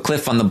we're going to put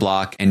Cliff on the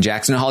block, and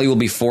Jackson and Holly will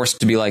be forced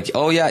to be like,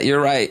 oh yeah, you're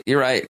right.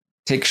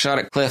 Take a shot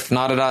at Cliff,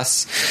 not at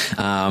us.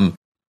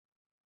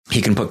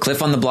 He can put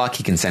Cliff on the block.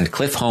 He can send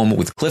Cliff home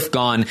with Cliff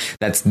gone.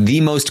 That's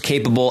the most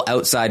capable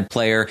outside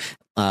player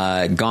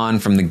gone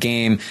from the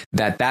game.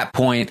 At that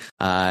point,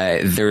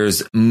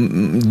 there's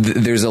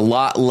a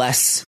lot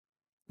less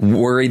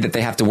worry that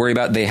they have to worry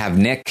about. They have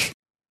Nick.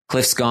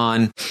 Cliff's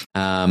gone.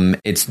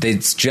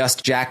 It's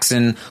just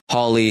Jackson,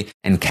 Holly,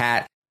 and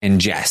Kat and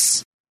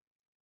Jess.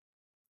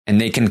 And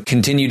they can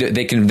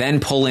they can then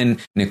pull in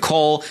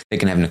Nicole. They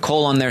can have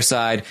Nicole on their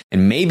side.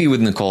 And maybe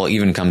with Nicole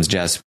even comes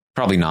Jess.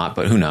 Probably not,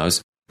 but who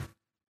knows?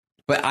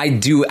 But I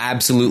do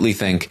absolutely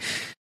think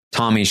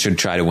Tommy should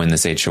try to win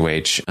this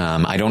HOH.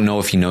 I don't know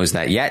if he knows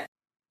that yet.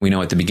 We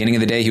know at the beginning of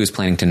the day he was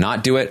planning to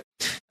not do it.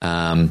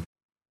 But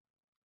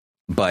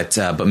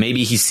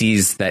maybe he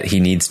sees that he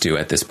needs to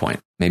at this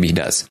point. Maybe he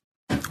does.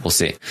 We'll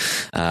see.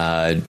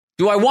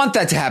 Do I want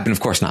that to happen? Of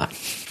course not.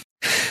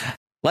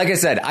 Like I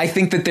said, I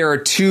think that there are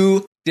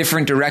 2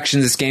 different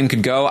directions this game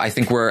could go. I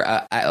think we're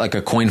at like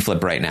a coin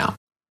flip right now.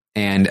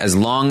 And as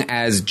long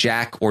as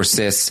Jack or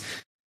Sis,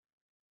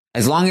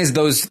 as long as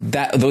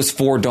those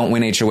 4 don't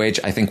win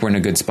HOH, I think we're in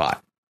a good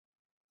spot.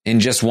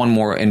 In just one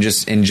more, in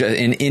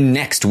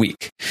next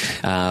week.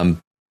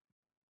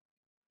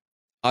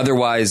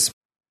 Otherwise,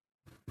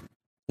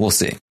 we'll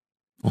see.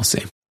 We'll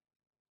see.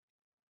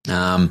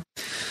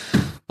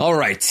 All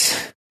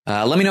right.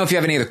 Let me know if you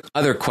have any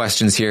other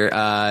questions here.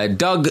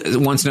 Doug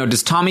wants to know,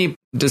 does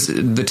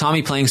the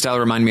Tommy playing style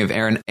remind me of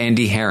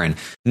Andy Herron?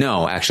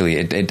 No, actually,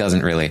 it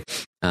doesn't really.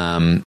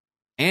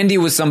 Andy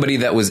was somebody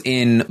that was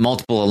in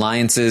multiple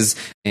alliances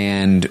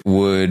and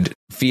would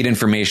feed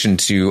information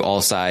to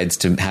all sides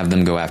to have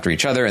them go after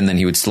each other. And then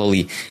he would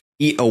slowly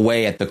eat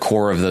away at the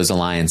core of those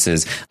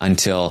alliances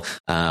until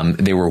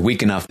they were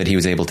weak enough that he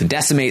was able to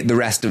decimate the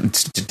rest,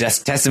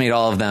 decimate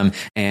all of them,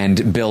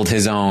 and build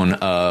his own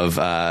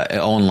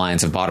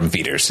alliance of bottom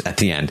feeders at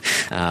the end.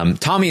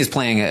 Tommy is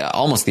playing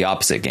almost the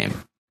opposite game.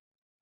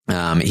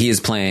 He is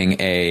playing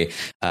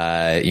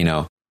I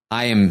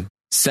am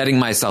setting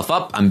myself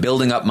up. I'm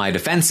building up my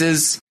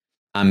defenses.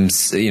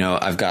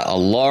 I've got a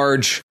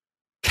large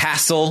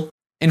castle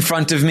in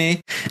front of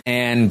me,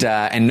 and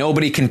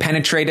nobody can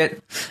penetrate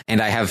it.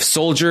 And I have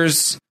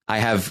soldiers. I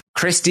have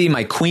Christy,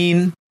 my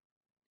queen.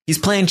 He's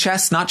playing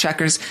chess, not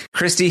checkers.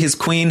 Christy, his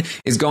queen,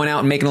 is going out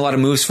and making a lot of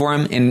moves for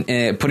him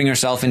and putting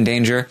herself in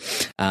danger.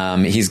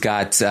 He's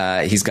got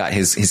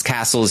his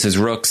castles, his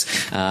rooks.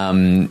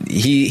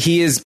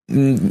 He is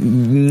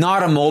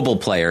not a mobile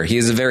player. He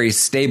is a very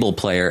stable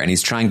player, and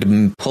he's trying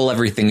to pull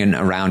everything in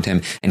around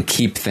him and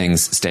keep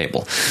things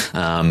stable.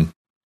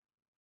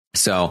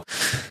 So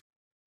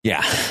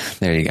yeah,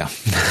 there you go.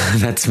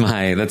 That's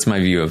my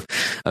view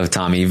of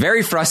Tommy.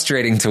 Very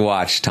frustrating to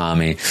watch,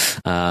 Tommy.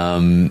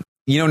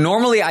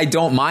 Normally I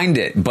don't mind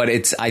it, but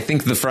I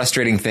think the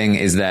frustrating thing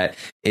is that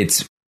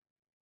it's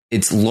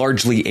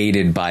largely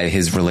aided by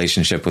his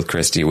relationship with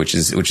Christy, which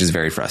is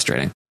very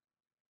frustrating.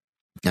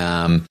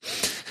 All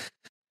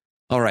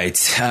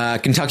right.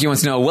 Kentucky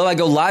wants to know, will I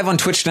go live on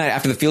Twitch tonight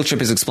after the field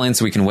trip is explained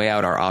so we can weigh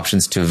out our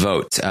options to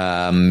vote?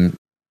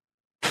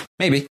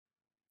 Maybe.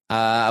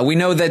 We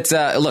know that,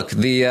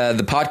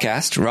 the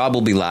podcast, Rob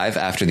will be live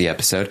after the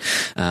episode,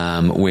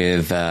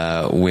 with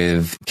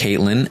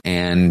Caitlin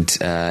and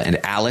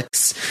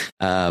Alex,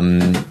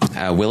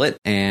 Willett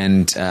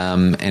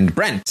and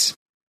Brent.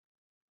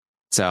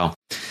 So,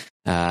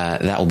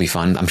 that will be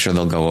fun. I'm sure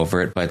they'll go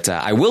over it, but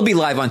I will be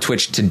live on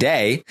Twitch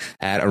today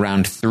at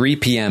around 3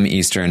 p.m.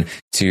 Eastern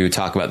to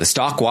talk about the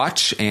stock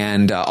watch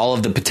and all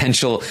of the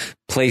potential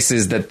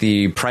places that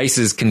the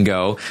prices can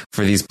go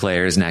for these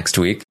players next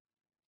week.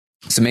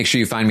 So make sure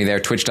you find me there,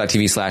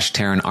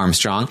 twitch.tv/Taran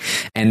Armstrong.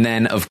 And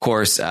then, of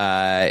course,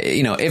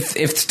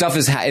 if stuff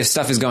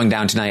is going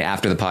down tonight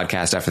after the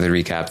podcast, after the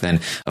recap, then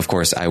of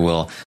course I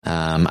will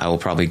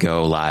probably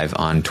go live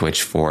on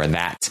Twitch for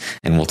that.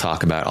 And we'll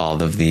talk about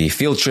all of the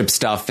field trip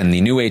stuff and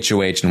the new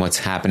HOH and what's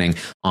happening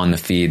on the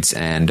feeds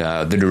and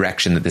the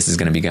direction that this is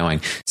going to be going.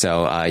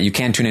 So you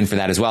can tune in for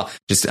that as well.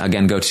 Just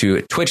again, go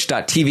to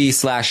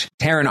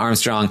twitch.tv/Taran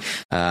Armstrong.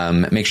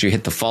 Make sure you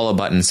hit the follow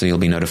button so you'll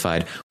be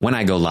notified when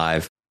I go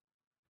live.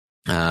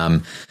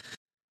 Then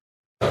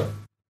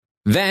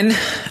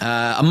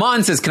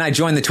Aman says, can I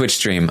join the Twitch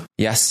stream?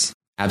 Yes,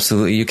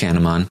 absolutely you can,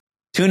 Aman.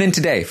 Tune in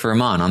today for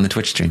Aman on the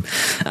Twitch stream.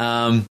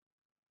 All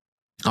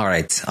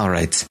right.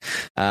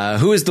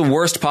 Who is the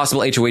worst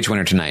possible HOH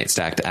winner tonight?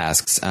 Stacked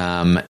asks.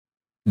 That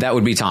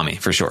would be Tommy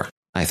for sure,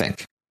 I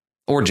think.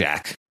 Or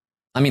Jack.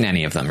 I mean,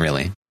 any of them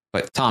really,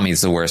 but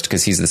Tommy's the worst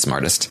because he's the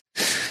smartest.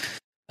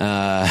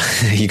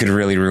 He could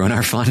really ruin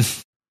our fun.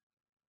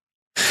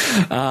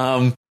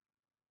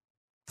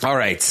 All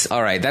right.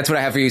 That's what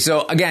I have for you.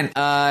 So again,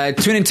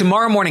 tune in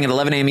tomorrow morning at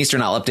 11 a.m.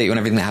 Eastern. I'll update you on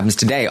everything that happens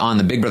today on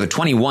the Big Brother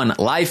 21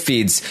 live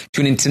feeds.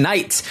 Tune in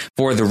tonight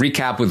for the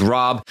recap with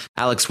Rob,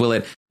 Alex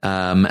Willett,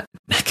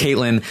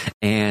 Caitlin,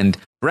 and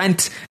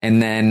Brent. And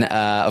then,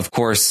 of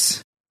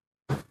course,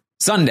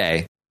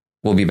 Sunday,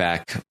 we'll be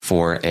back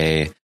for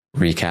a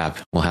recap.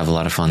 We'll have a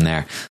lot of fun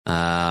there.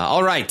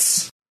 All right.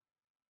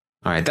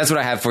 That's what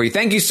I have for you.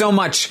 Thank you so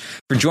much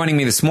for joining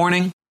me this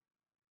morning.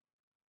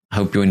 I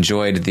hope you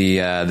enjoyed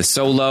the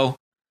solo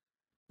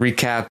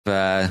recap.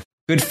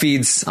 Good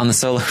feeds on the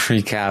solo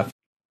recap.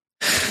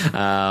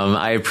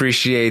 I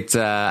appreciate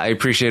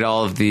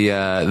all of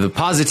the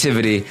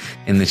positivity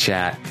in the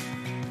chat,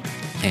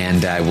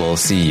 and I will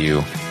see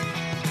you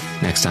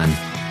next time.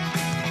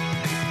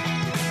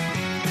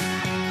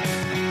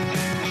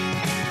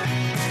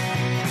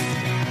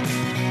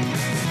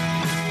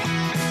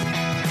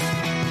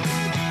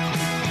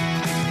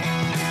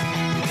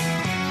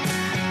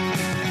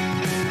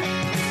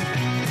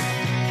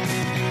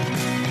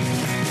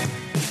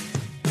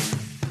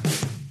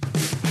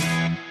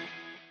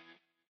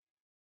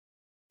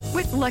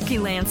 Lucky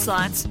Land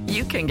Slots,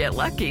 you can get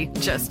lucky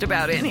just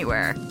about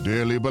anywhere.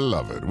 Dearly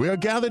beloved, we are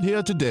gathered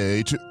here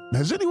today to...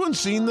 Has anyone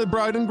seen the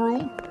bride and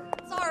groom?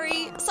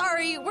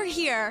 Sorry, we're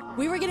here.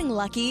 We were getting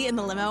lucky in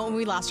the limo and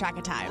we lost track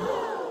of time.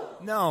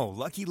 No,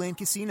 Lucky Land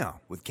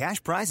Casino, with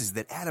cash prizes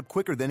that add up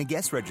quicker than a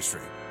guest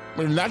registry.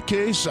 In that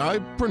case, I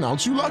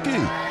pronounce you lucky.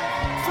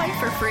 Play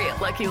for free at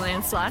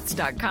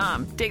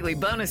LuckyLandSlots.com. Daily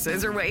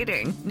bonuses are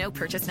waiting. No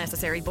purchase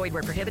necessary. Void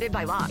where prohibited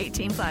by law.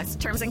 18+.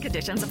 Terms and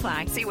conditions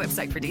apply. See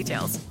website for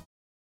details.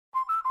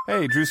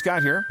 Hey, Drew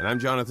Scott here, and I'm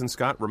Jonathan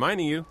Scott,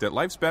 reminding you that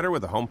life's better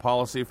with a home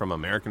policy from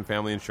American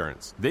Family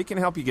Insurance. They can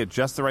help you get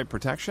just the right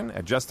protection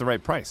at just the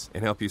right price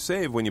and help you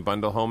save when you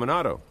bundle home and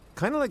auto.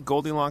 Kind of like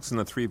Goldilocks and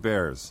the Three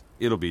Bears.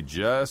 It'll be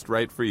just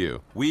right for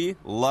you. We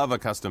love a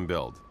custom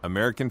build.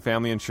 American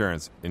Family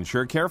Insurance.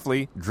 Insure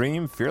carefully,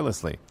 dream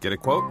fearlessly. Get a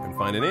quote and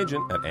find an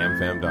agent at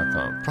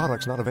amfam.com.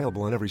 Products not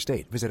available in every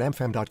state. Visit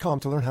amfam.com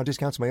to learn how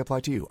discounts may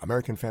apply to you.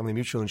 American Family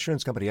Mutual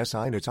Insurance Company, SI,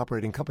 and its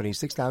operating company,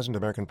 6000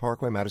 American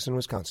Parkway, Madison,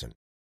 Wisconsin.